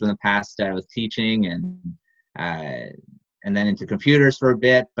things in the past with teaching and then into computers for a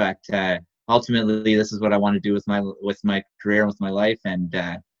bit. But ultimately, this is what I want to do with my career and with my life, and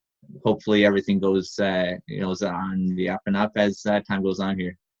hopefully everything goes is on the up and up as time goes on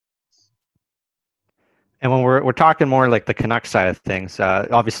here. And when we're talking more like the Canucks side of things,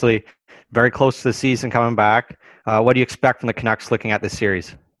 obviously very close to the season coming back. What do you expect from the Canucks looking at this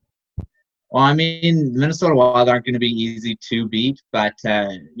series? Well, I mean, the Minnesota Wild aren't going to be easy to beat, but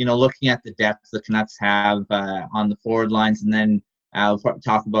looking at the depth the Canucks have on the forward lines, and then I'll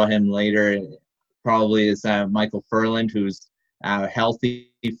talk about him later, probably is Michael Furland, who's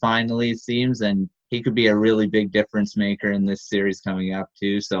healthy finally, it seems, and he could be a really big difference maker in this series coming up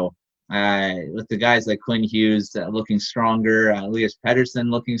too. So with the guys like Quinn Hughes looking stronger, Elias Pettersson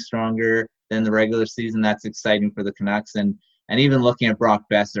looking stronger than the regular season, that's exciting for the Canucks. And even looking at Brock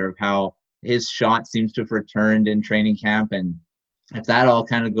Besser, of how his shot seems to have returned in training camp, and if that all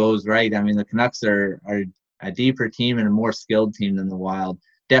kind of goes right, I mean, the Canucks are a deeper team and a more skilled team than the Wild,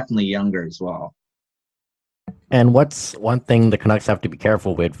 definitely younger as well. And what's one thing the Canucks have to be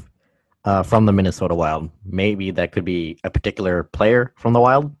careful with from the Minnesota Wild? Maybe that could be a particular player from the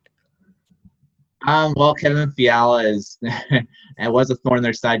Wild. Well, Kevin Fiala is and was a thorn in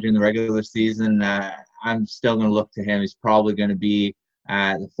their side during the regular season. I'm still going to look to him. He's probably going to be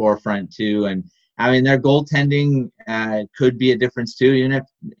at the forefront too. And I mean, their goaltending could be a difference too. Even if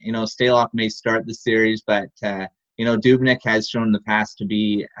Stalock may start the series, but Dubnyk has shown in the past to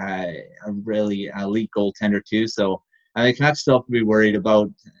be a really elite goaltender too. So I think Canucks still have to be worried about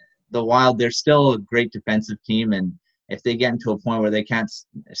the Wild. They're still a great defensive team, and if they get into a point where they can't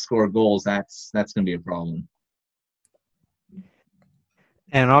score goals, that's going to be a problem.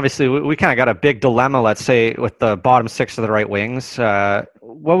 And obviously, we kind of got a big dilemma, let's say, with the bottom six of the right wings.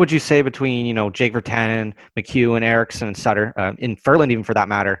 What would you say between, Jake Virtanen, McHugh, Eriksson, and Sutter, in Ferland even for that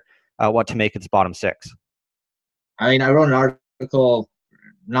matter, what to make its bottom six? I mean, I wrote an article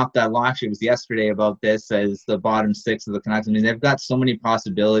not that long, actually it was yesterday, about this as the bottom six of the Canucks. I mean, they've got so many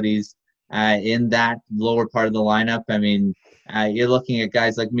possibilities in that lower part of the lineup. I mean, you're looking at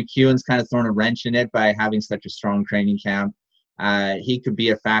guys like McEwen's kind of thrown a wrench in it by having such a strong training camp. He could be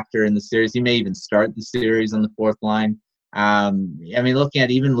a factor in the series. He may even start the series on the fourth line. I mean, looking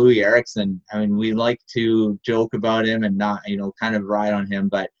at even Louis Eriksson, I mean, we like to joke about him and not, kind of ride on him.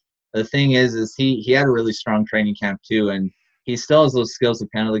 But the thing is he had a really strong training camp too. And he still has those skills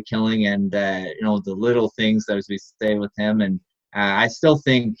of penalty killing and, the little things, as we say, with him. And I still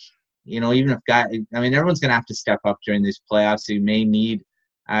think, even if everyone's going to have to step up during these playoffs. You may need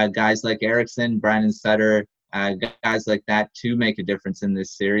guys like Eriksson, Brandon Sutter, guys like that to make a difference in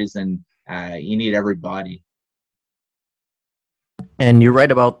this series. And you need everybody. And you're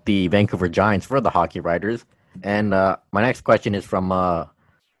right about the Vancouver Giants for the hockey writers. And my next question is from a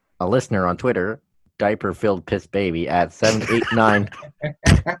listener on Twitter, diaper-filled piss baby at 789.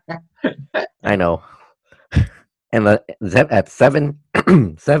 I know. And at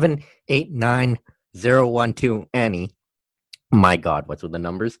 789-012 Annie, my God, what's with the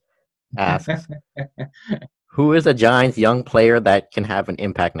numbers? Asks, who is a Giants young player that can have an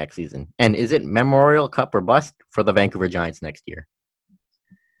impact next season? And is it Memorial Cup or bust for the Vancouver Giants next year?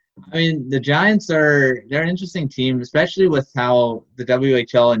 I mean, the Giants they're an interesting team, especially with how the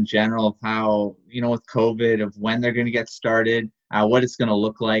WHL in general, of how, with COVID, of when they're going to get started, what it's going to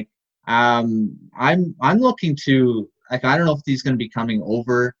look like. I'm looking to, I don't know if he's going to be coming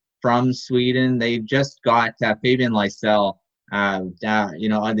over from Sweden. They just got Fabian Lysell, on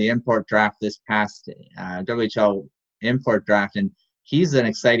the import draft this past WHL import draft, and he's an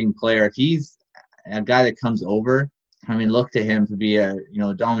exciting player. If he's a guy that comes over, I mean, look to him to be a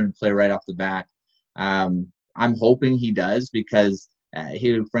dominant player right off the bat. I'm hoping he does, because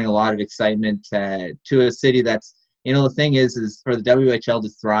he would bring a lot of excitement to a city that's, the thing is for the WHL to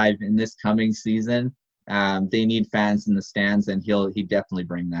thrive in this coming season, they need fans in the stands, and he definitely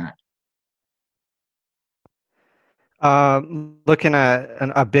bring that. Looking at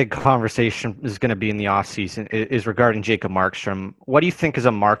a big conversation is going to be in the offseason is regarding Jacob Markstrom. What do you think is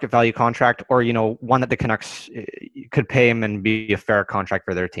a market value contract, or one that the Canucks could pay him and be a fair contract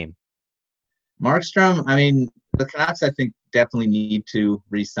for their team? Markstrom, I mean, the Canucks, I think, definitely need to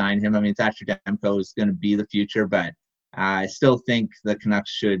re-sign him. I mean, Thatcher Demko is going to be the future, but I still think the Canucks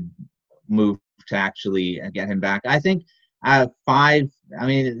should move to actually get him back. I think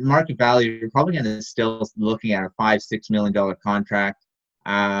market value, you're probably going to still looking at a $5-6 million contract.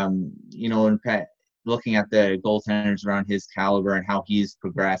 And looking at the goaltenders around his caliber and how he's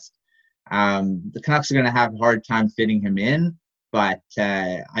progressed, the Canucks are going to have a hard time fitting him in. But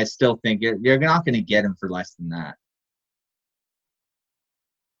I still think you're not going to get him for less than that.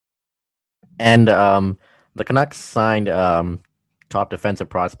 And the Canucks signed top defensive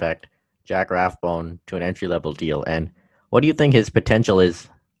prospect Jack Rathbone to an entry-level deal. And what do you think his potential is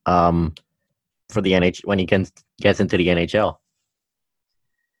for the NHL when he gets into the NHL?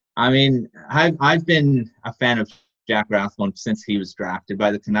 I mean, I've been a fan of Jack Rathbone since he was drafted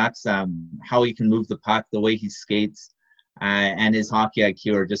by the Canucks. How he can move the puck, the way he skates, and his hockey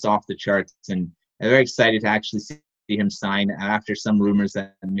IQ are just off the charts. And I'm very excited to actually see him sign after some rumors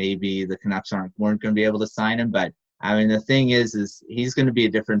that maybe the Canucks weren't going to be able to sign him. But I mean, the thing is he's going to be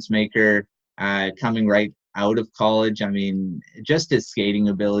a difference maker coming right out of college. I mean, just his skating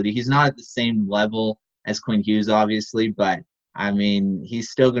ability. He's not at the same level as Quinn Hughes, obviously, but I mean,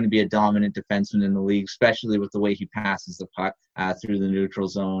 he's still going to be a dominant defenseman in the league, especially with the way he passes the puck through the neutral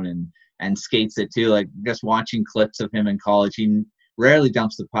zone and skates it too. Like, just watching clips of him in college, he rarely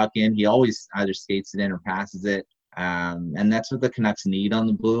dumps the puck in. He always either skates it in or passes it. And that's what the Canucks need on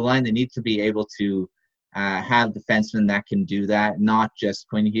the blue line. They need to be able to have defensemen that can do that, not just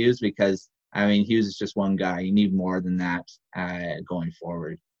Quinn Hughes, because I mean, Hughes is just one guy. You need more than that going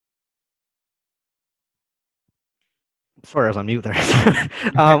forward. Sorry, I was on mute there.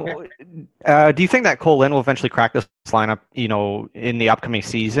 Do you think that Cole Lynn will eventually crack this lineup, in the upcoming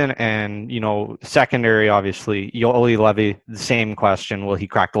season? And, secondary, obviously, Yoli Levy, the same question. Will he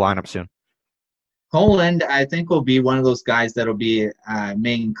crack the lineup soon? Poland, I think, will be one of those guys that'll be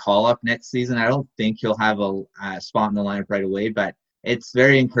main call-up next season. I don't think he'll have a spot in the lineup right away, but it's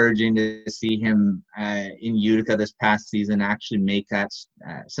very encouraging to see him in Utica this past season actually make that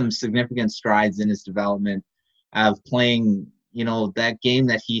some significant strides in his development of playing, that game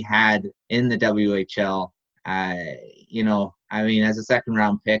that he had in the WHL. As a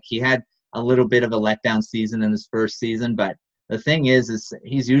second-round pick, he had a little bit of a letdown season in his first season, but the thing is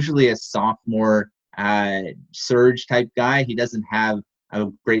he's usually a sophomore surge type guy. He doesn't have a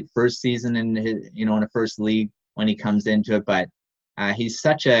great first season in his, in a first league when he comes into it, but he's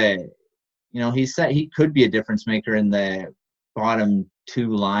such a, he could be a difference maker in the bottom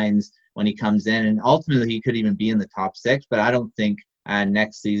two lines when he comes in, and ultimately he could even be in the top six, but I don't think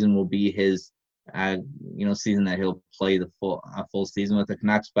next season will be his season that he'll play a full season with the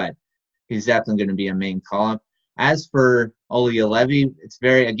Canucks, but he's definitely going to be a main call-up. As for Olli Levy, it's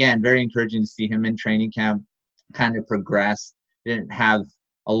very encouraging to see him in training camp kind of progress. Didn't have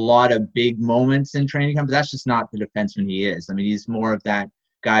a lot of big moments in training camp, but that's just not the defenseman he is. I mean, he's more of that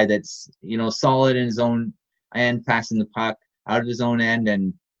guy that's, solid in his own end, passing the puck out of his own end,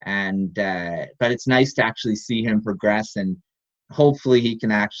 but it's nice to actually see him progress, and hopefully he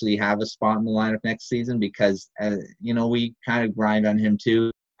can actually have a spot in the lineup next season because, we kind of grind on him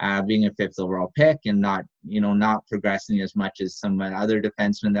too. Being a fifth overall pick and not progressing as much as some other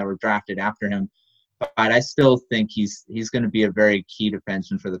defensemen that were drafted after him. But I still think he's going to be a very key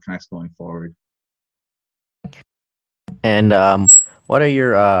defenseman for the Canucks going forward. And what are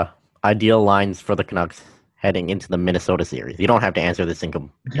your ideal lines for the Canucks heading into the Minnesota series? You don't have to answer this in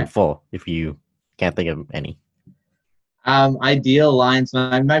full if you can't think of any. Ideal lines.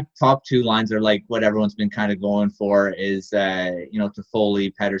 My top two lines are like what everyone's been kind of going for is,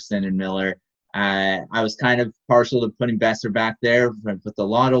 Toffoli, Pettersson, and Miller. I was kind of partial to putting Besser back there with the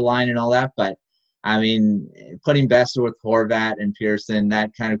Lotto line and all that, but I mean, putting Besser with Horvat and Pearson,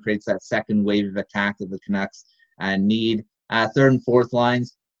 that kind of creates that second wave of attack that the Canucks need. Third and fourth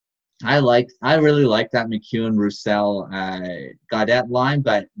lines. I really like that McEwen, Roussel, Gaudette line,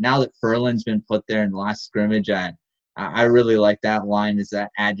 but now that Ferland's been put there in the last scrimmage, I really like that line, is that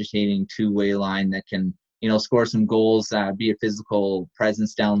agitating two-way line that can, score some goals, be a physical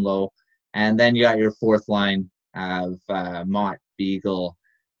presence down low. And then you got your fourth line of Mott, Beagle.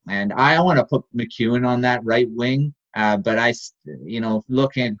 And I want to put McEwen on that right wing, but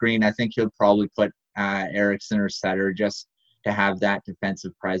looking at Green, I think he'll probably put Eriksson or Sutter just to have that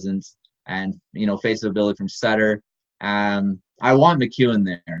defensive presence and, face ability from Sutter. I want McEwen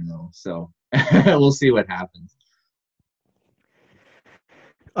there, though, so we'll see what happens.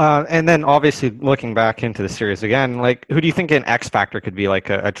 And then obviously looking back into the series again, like who do you think an X factor could be, like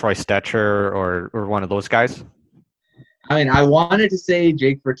a Troy Stetcher or one of those guys? I mean, I wanted to say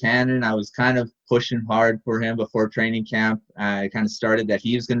Jake Virtanen. I was kind of pushing hard for him before training camp. I kind of started that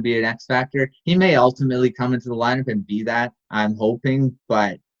he was going to be an X factor. He may ultimately come into the lineup and be that, I'm hoping.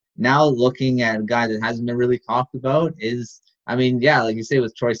 But now looking at a guy that hasn't been really talked about is, like you say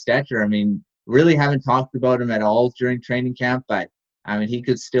with Troy Stetcher, really haven't talked about him at all during training camp, but he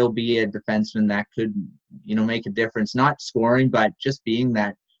could still be a defenseman that could, make a difference, not scoring, but just being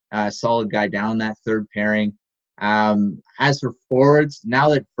that solid guy down that third pairing. As for forwards, now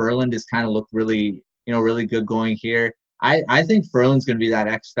that Ferland has kind of looked really, really good going here, I think Ferland's going to be that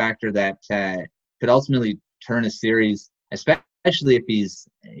X factor that could ultimately turn a series, especially if he's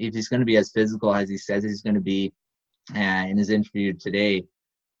going to be as physical as he says he's going to be in his interview today,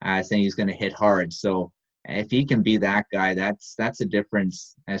 saying he's going to hit hard. So if he can be that guy, that's a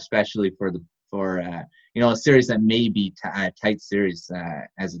difference, especially for a series that may be a tight series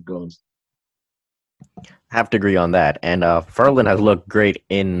as it goes. Have to agree on that. And Ferland has looked great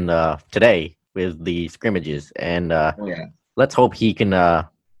in today with the scrimmages, and let's hope he can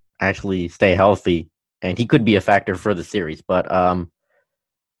actually stay healthy, and he could be a factor for the series. But I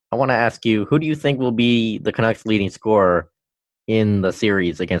want to ask you, who do you think will be the Canucks' leading scorer in the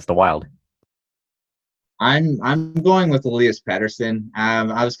series against the Wild? I'm going with Elias Pettersson.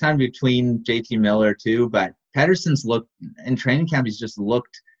 I was kind of between JT Miller too, but Pettersson's looked in training camp. He's just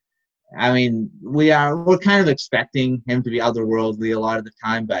looked. We're kind of expecting him to be otherworldly a lot of the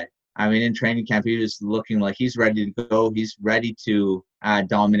time, but in training camp he was looking like he's ready to go. He's ready to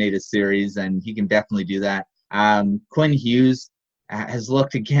dominate a series, and he can definitely do that. Quinn Hughes has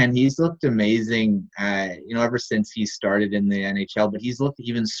looked again. He's looked amazing, ever since he started in the NHL, but he's looked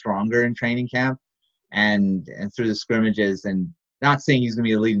even stronger in training camp. and through the scrimmages. And not saying he's going to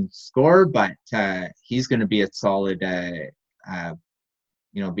be a leading scorer, but he's going to be a solid,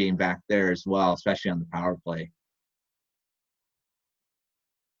 being back there as well, especially on the power play.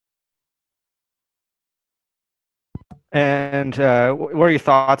 And what are your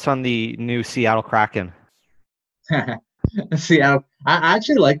thoughts on the new Seattle Kraken? Seattle, I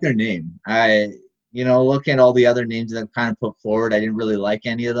actually like their name. Looking at all the other names that I've kind of put forward, I didn't really like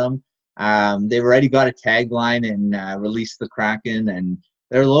any of them. They've already got a tagline and released the Kraken, and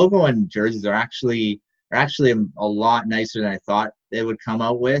their logo and jerseys are actually a lot nicer than I thought they would come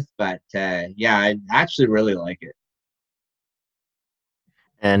out with. But I actually really like it.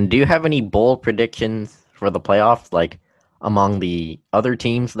 And do you have any bold predictions for the playoffs, like among the other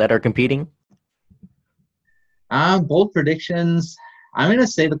teams that are competing? Bold predictions. I'm going to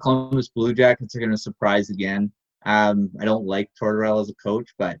say the Columbus Blue Jackets are going to surprise again. I don't like Tortorella as a coach,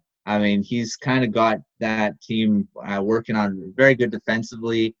 but I mean, he's kind of got that team working on very good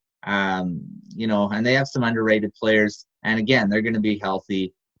defensively, and they have some underrated players. And again, they're going to be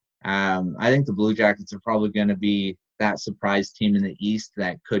healthy. I think the Blue Jackets are probably going to be that surprise team in the East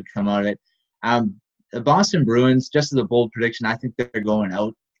that could come out of it. The Boston Bruins, just as a bold prediction, I think they're going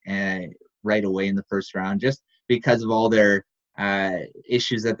out right away in the first round, just because of all their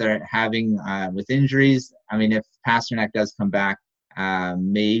issues that they're having with injuries. I mean, if Pasternak does come back,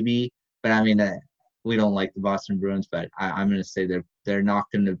 maybe. But I mean, we don't like the Boston Bruins, but I'm going to say they're not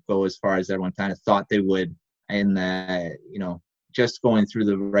going to go as far as everyone kind of thought they would in the, just going through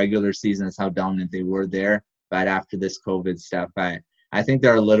the regular season is how dominant they were there. But after this COVID stuff, I think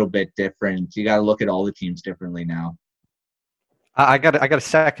they're a little bit different. You got to look at all the teams differently now. I got to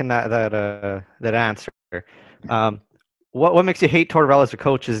second that answer. What makes you hate Tortorella as a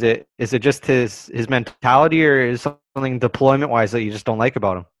coach? Is it just his mentality, or is something deployment wise that you just don't like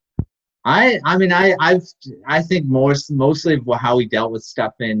about him? I think mostly of how he dealt with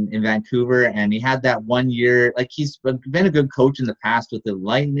stuff in Vancouver, and he had that 1 year, like he's been a good coach in the past with the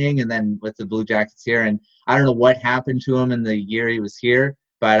Lightning and then with the Blue Jackets here, and I don't know what happened to him in the year he was here,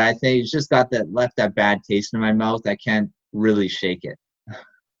 but I think he's just left that bad taste in my mouth. I can't really shake it.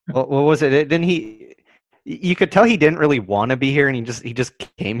 What was it? Didn't he? You could tell he didn't really want to be here, and he just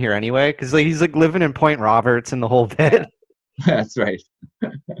came here anyway because he's like living in Point Roberts and the whole bit. That's right.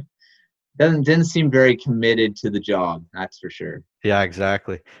 Didn't seem very committed to the job, that's for sure. Yeah,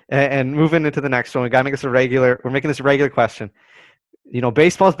 exactly. And moving into the next one, we're making this a regular question.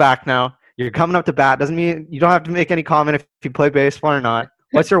 Baseball's back now. You're coming up to bat. Doesn't mean you don't have to make any comment if you play baseball or not.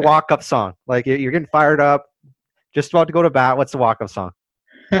 What's your walk-up song? Like, you're getting fired up, just about to go to bat. What's the walk-up song?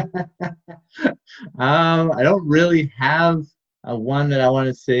 I don't really have one that I want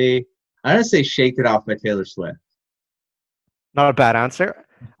to say. I'm going to say "Shake It Off" by Taylor Swift. Not a bad answer.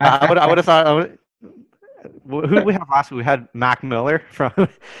 I would have thought. Who did we have last week? We had Mac Miller from.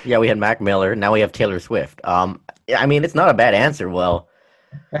 Yeah, we had Mac Miller. Now we have Taylor Swift. I mean, it's not a bad answer. Well,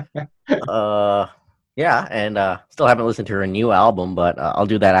 yeah, and still haven't listened to her new album, but I'll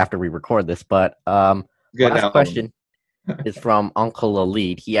do that after we record this. But last question is from Uncle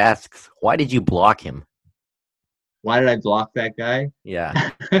Elite. He asks, "Why did you block him?" Why did I block that guy? Yeah.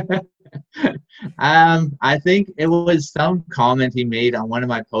 I think it was some comment he made on one of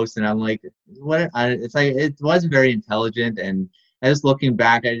my posts, and I'm like, what? It's like it wasn't very intelligent, and just looking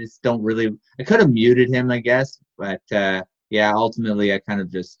back, I just don't really. I could have muted him, I guess, but yeah, ultimately, I kind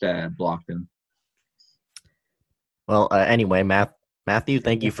of just blocked him. Well, anyway, Matthew,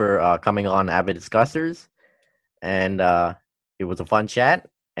 thank you for coming on Avid Discussers, and it was a fun chat.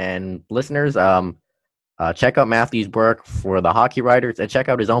 And listeners, check out Matthew's work for the Hockey Writers, and check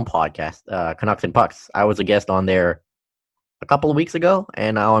out his own podcast, Canucks and Pucks. I was a guest on there a couple of weeks ago,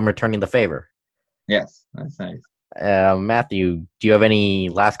 and now I'm returning the favor. Yes, that's nice. Matthew, do you have any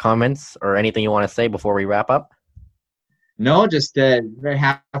last comments or anything you want to say before we wrap up? No, just very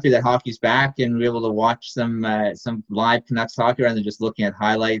happy that hockey's back and we're able to watch some live Canucks hockey rather than just looking at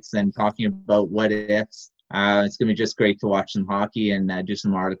highlights and talking about what ifs. It's going to be just great to watch some hockey and do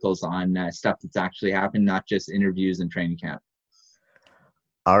some articles on stuff that's actually happened, not just interviews and training camp.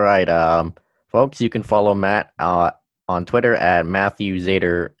 All right, folks, you can follow Matt on Twitter at Matthew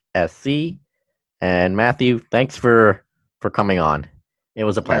Zator SC. And Matthew, thanks for coming on. It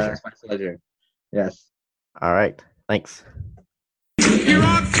was a pleasure. It's my pleasure. Yes. All right. Thanks. He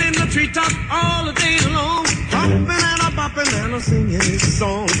rocks in the treetop all the day long, hopping and a bopping and a singing his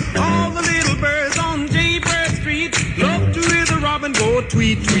song. All the little birds on Jaybird Street love to hear the robin go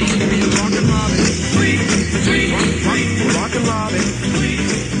tweet, tweet, tweet, rockin' robin, tweet, tweet, rockin' robin, tweet,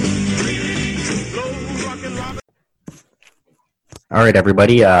 tweet, blow, rockin' robin. All right,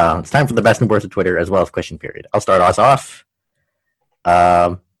 everybody. It's time for the best and worst of Twitter, as well as question period. I'll start us off.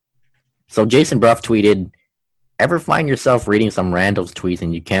 So Jason Bruff tweeted, "Ever find yourself reading some random's tweets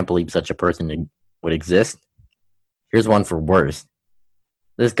and you can't believe such a person would exist?" Here's one for worst.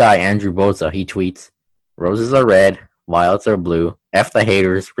 This guy, Andrew Boza, he tweets, "Roses are red, violets are blue. F the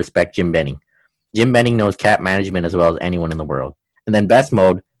haters, respect Jim Benning. Jim Benning knows cap management as well as anyone in the world." And then Best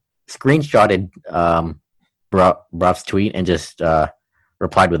Mode screenshotted Bruff's tweet and just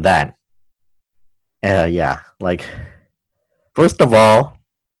replied with that. Yeah, like, first of all,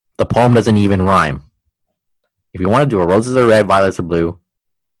 the poem doesn't even rhyme. If you want to do a roses are red, violets are blue,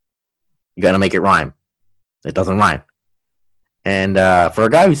 you gotta make it rhyme. It doesn't rhyme. And for a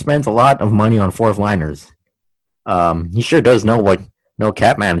guy who spends a lot of money on fourth liners, he sure does know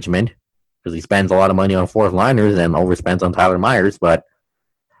cap management, because he spends a lot of money on fourth liners and overspends on Tyler Myers, but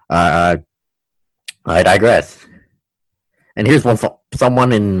I digress. And here's one from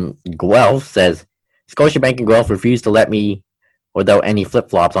someone in Guelph says, "Scotiabank and Guelph refused to let me without any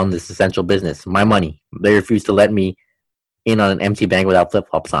flip-flops on this essential business. My money. They refused to let me in on an empty bank without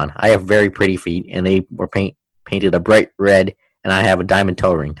flip-flops on. I have very pretty feet, and they were painted a bright red, and I have a diamond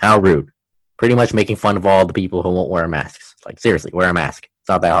toe ring. How rude." Pretty much making fun of all the people who won't wear masks. Like, seriously, wear a mask. It's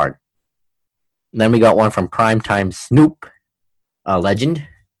not that hard. And then we got one from Primetime Snoop, a legend.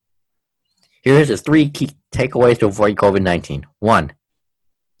 Here's his 3 key takeaways to avoid COVID-19. 1.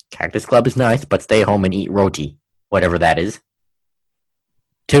 Cactus Club is nice, but stay home and eat roti, whatever that is.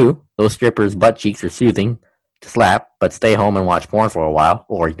 2. Those strippers' butt cheeks are soothing to slap, but stay home and watch porn for a while,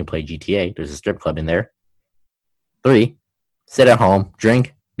 or you can play GTA. There's a strip club in there. 3. Sit at home,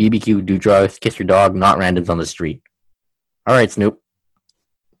 drink, BBQ, do drugs, kiss your dog, not randoms on the street. All right, Snoop.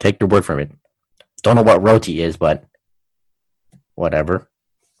 Take your word from it. Don't know what roti is, but whatever.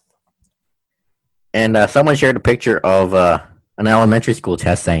 And someone shared a picture of an elementary school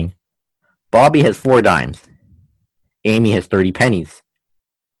test saying, "Bobby has 4 dimes. Amy has 30 pennies.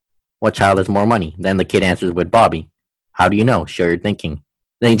 What child has more money?" Then the kid answers with Bobby. "How do you know? Share your thinking."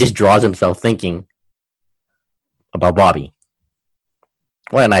 Then he just draws himself thinking about Bobby.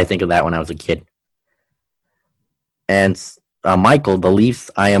 Why didn't I think of that when I was a kid? And Michael, the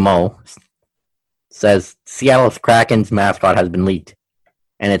Leafs IMO, says Seattle's Kraken's mascot has been leaked,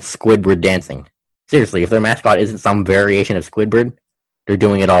 and it's Squidward dancing. Seriously, if their mascot isn't some variation of Squidward, they're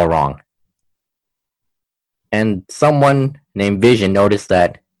doing it all wrong. And someone named Vision noticed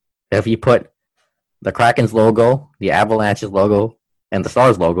that if you put the Kraken's logo, the Avalanche's logo, and the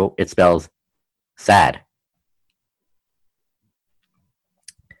Stars logo, it spells sad.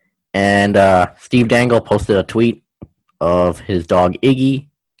 And Steve Dangle posted a tweet of his dog Iggy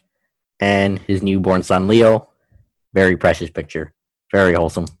and his newborn son Leo. Very precious picture. Very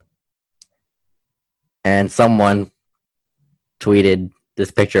wholesome. And someone tweeted this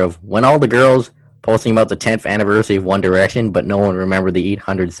picture of when all the girls posting about the 10th anniversary of One Direction, but no one remembered the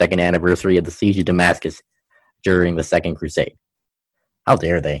 802nd anniversary of the siege of Damascus during the Second Crusade. How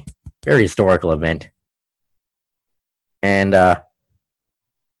dare they? Very historical event. And I'll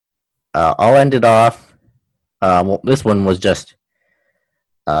end it off. This one was just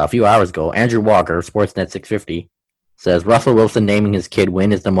a few hours ago. Andrew Walker, Sportsnet 650, says Russell Wilson naming his kid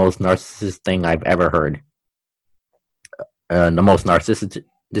Win is the most narcissistic thing I've ever heard. The most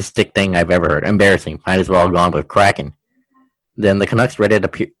narcissistic thing I've ever heard. Embarrassing. Might as well have gone with Kraken. Then the Canucks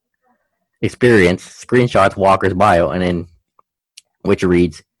Reddit experience screenshots Walker's bio, and in which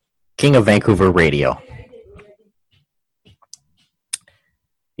reads, "King of Vancouver Radio."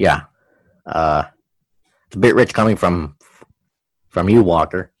 Yeah. It's a bit rich coming from you,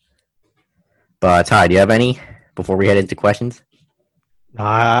 Walker. But Ty, do you have any before we head into questions?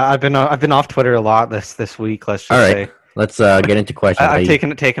 I've been off Twitter a lot this week. Let's just say. Let's get into questions. I've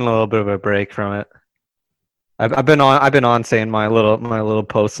taken a little bit of a break from it. I've been on saying my little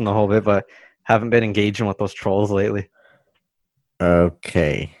posts and the whole bit, but haven't been engaging with those trolls lately.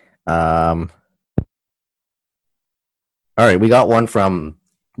 Okay. All right, we got one from.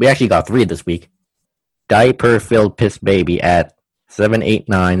 We actually got 3 this week. Diaper filled piss baby at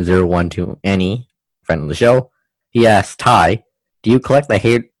 789-012 friend of the show. He asks, Ty, do you collect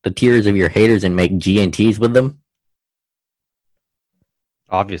the tears of your haters and make G&Ts with them?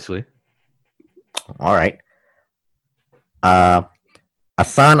 Obviously. All right.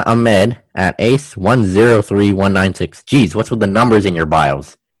 Hassan Ahmed at Ace103196. Geez, what's with the numbers in your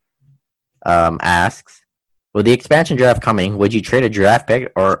bios? Asks, with the expansion draft coming, would you trade a draft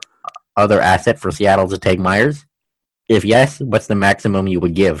pick or other asset for Seattle to take Myers? If yes, what's the maximum you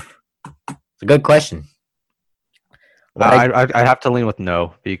would give? It's a good question. I have to lean with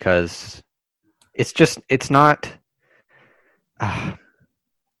no, because it's not.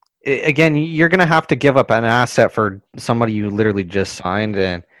 again, you're going to have to give up an asset for somebody you literally just signed,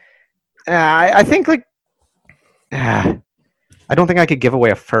 and I think like I don't think I could give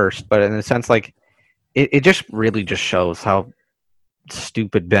away a first, but in a sense, like it just really just shows how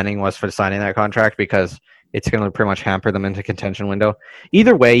stupid Benning was for signing that contract, because it's going to pretty much hamper them into contention window.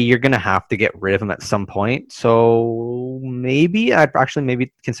 Either way, you're going to have to get rid of him at some point. So maybe I'd actually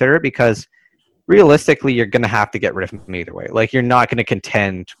maybe consider it, because realistically, you're going to have to get rid of him either way. Like, you're not going to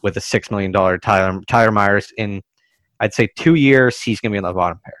contend with a $6 million Tyler Myers in, I'd say, 2 years. He's going to be in the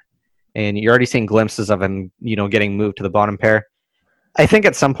bottom pair, and you're already seeing glimpses of him, getting moved to the bottom pair. I think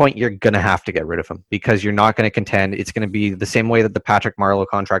at some point you're going to have to get rid of him, because you're not going to contend. It's going to be the same way that the Patrick Marleau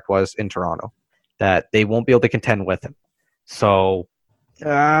contract was in Toronto, that they won't be able to contend with him. So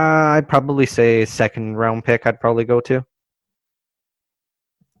I'd probably say second round pick I'd probably go to.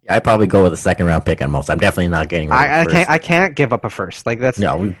 I'd probably go with a second round pick at most. I'm definitely not getting rid of first. I can't give up a first. Like, that's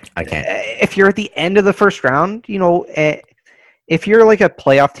no, I can't. If you're at the end of the first round, if you're like a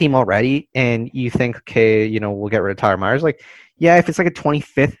playoff team already and you think, okay, we'll get rid of Tyler Myers, like, yeah, if it's like a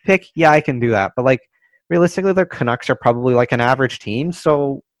 25th pick, yeah, I can do that. But like, realistically, the Canucks are probably like an average team.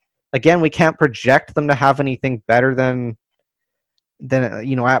 So again, we can't project them to have anything better than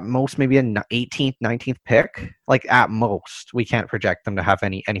at most maybe an 18th, 19th pick. Like, at most, we can't project them to have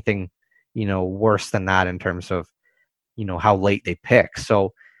anything worse than that in terms of how late they pick.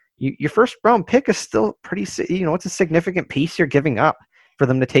 So your first round pick is still pretty, it's a significant piece you're giving up for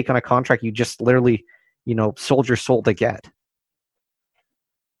them to take on a contract you just literally sold your soul to get.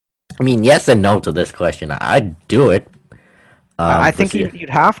 I mean, yes and no to this question. I'd do it. I think you'd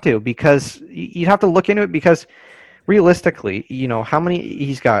have to, because you'd have to look into it, because realistically, how many,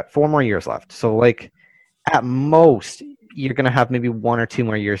 he's got 4 more years left. So like, at most, you're going to have maybe 1 or 2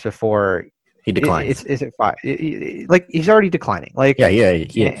 more years before he declines. Is it 5? Like, he's already declining. Like, yeah.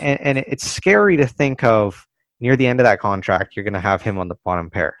 And it's scary to think of near the end of that contract, you're going to have him on the bottom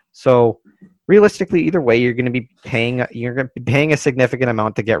pair. So realistically, either way, you're going to be paying a significant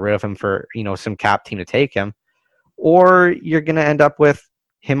amount to get rid of him for some cap team to take him, or you're going to end up with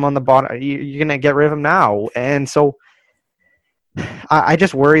him on the bottom. You're going to get rid of him now, and so I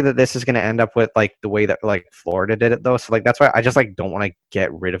just worry that this is going to end up with like the way that like Florida did it, though. So like, that's why I just like don't want to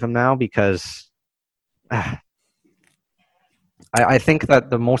get rid of him now, because I think that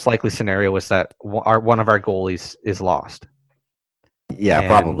the most likely scenario is that one of our goalies is lost. Yeah, and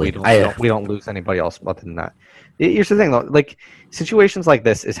probably. We don't lose anybody else other than that. Here's the thing, though. Like, situations like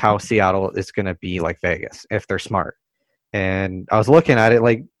this is how Seattle is going to be like Vegas if they're smart. And I was looking at it,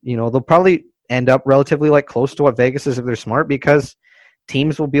 like, they'll probably end up relatively like close to what Vegas is if they're smart, because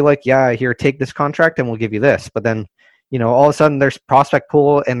teams will be like, yeah, here, take this contract and we'll give you this. But then, all of a sudden their prospect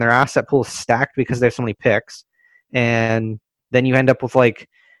pool and their asset pool is stacked because they have so many picks. And then you end up with like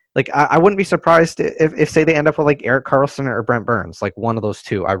I wouldn't be surprised if say they end up with like Erik Karlsson or Brent Burns, like one of those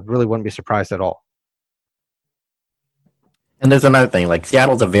two. I really wouldn't be surprised at all. And there's another thing, like,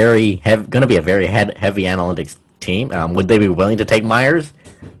 Seattle's going to be a very heavy analytics team. Would they be willing to take Myers,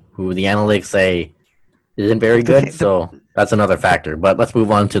 who the analytics say isn't very good? So that's another factor. But let's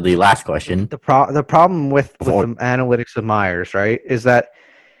move on to the last question. The problem with the analytics of Myers, right, is that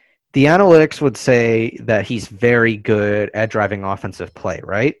the analytics would say that he's very good at driving offensive play,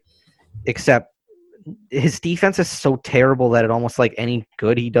 right? Except his defense is so terrible that it almost like any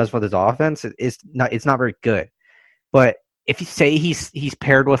good he does with his offense it's not very good. But if you say he's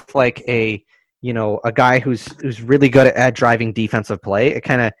paired with like a guy who's really good at driving defensive play, it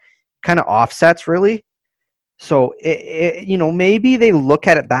kind of offsets really. So maybe they look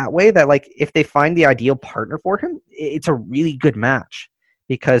at it that way, that like if they find the ideal partner for him, it's a really good match,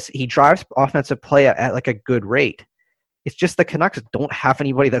 because he drives offensive play at like a good rate. It's just the Canucks don't have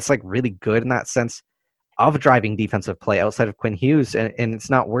anybody that's like really good in that sense of driving defensive play outside of Quinn Hughes, and it's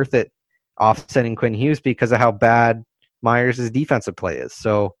not worth it offsetting Quinn Hughes because of how bad Myers' defensive play is.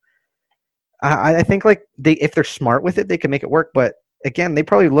 So I think like if they're smart with it, they can make it work. But again, they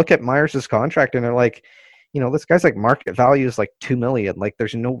probably look at Myers' contract and they're like, this guy's like market value is like $2 million. Like,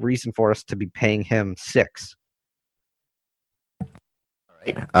 there's no reason for us to be paying him $6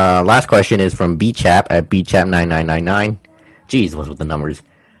 million. Last question is from BChap at BChap9999. Jeez, what's with the numbers?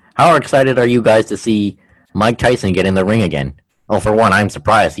 How excited are you guys to see Mike Tyson get in the ring again? Well, for one, I'm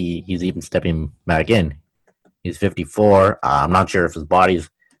surprised he's even stepping back in. He's 54. I'm not sure if his body's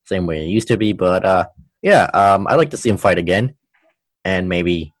the same way it used to be, but I'd like to see him fight again, and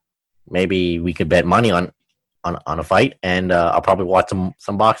maybe we could bet money on a fight, and I'll probably watch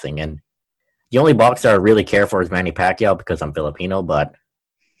some boxing. And the only boxer I really care for is Manny Pacquiao because I'm Filipino, but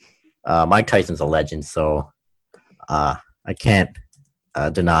Mike Tyson's a legend, so I can't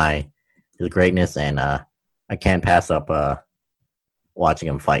deny his greatness, and I can't pass up watching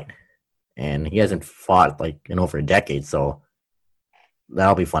him fight. And he hasn't fought like in over a decade, so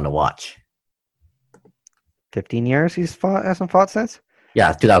that'll be fun to watch. 15 years hasn't fought since?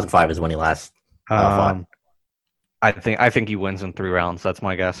 Yeah, 2005 is when he last fought. I think he wins in 3 rounds. That's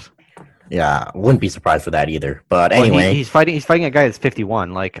my guess. Yeah, wouldn't be surprised for that either. But anyway, he's fighting a guy that's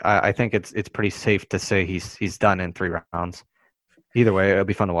 51. Like I think it's pretty safe to say he's done in 3 rounds. Either way, it'll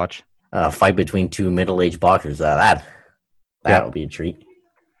be fun to watch. Fight between 2 middle-aged boxers. That'll be a treat.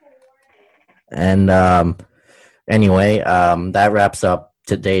 And anyway, that wraps up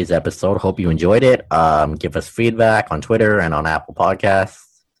today's episode. Hope you enjoyed it. Give us feedback on Twitter and on Apple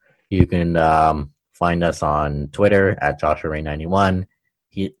Podcasts. You can find us on Twitter at JoshuaRay91.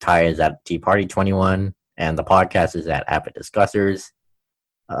 Ty is at TParty21, and the podcast is at Avid Discussers.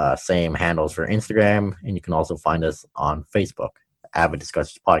 Same handles for Instagram, and you can also find us on Facebook, Avid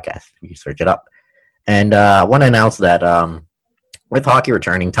Discussers Podcast. You search it up. And I want to announce that with hockey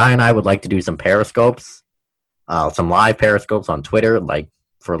returning, Ty and I would like to do some periscopes, some live periscopes on Twitter,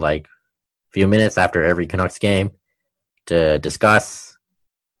 for a few minutes after every Canucks game to discuss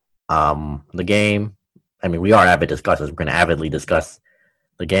the game. I mean, we are avid discussers. We're going to avidly discuss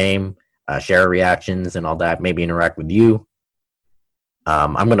the game, share reactions and all that, maybe interact with you.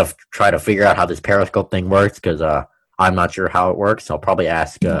 I'm going to try to figure out how this periscope thing works because I'm not sure how it works. I'll probably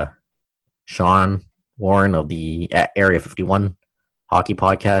ask Sean Warren of the Area 51 Hockey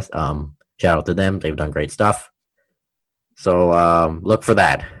Podcast. Shout out to them. They've done great stuff. So look for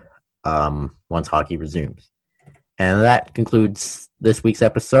that once hockey resumes. And that concludes this week's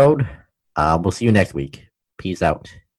episode. We'll see you next week. Peace out.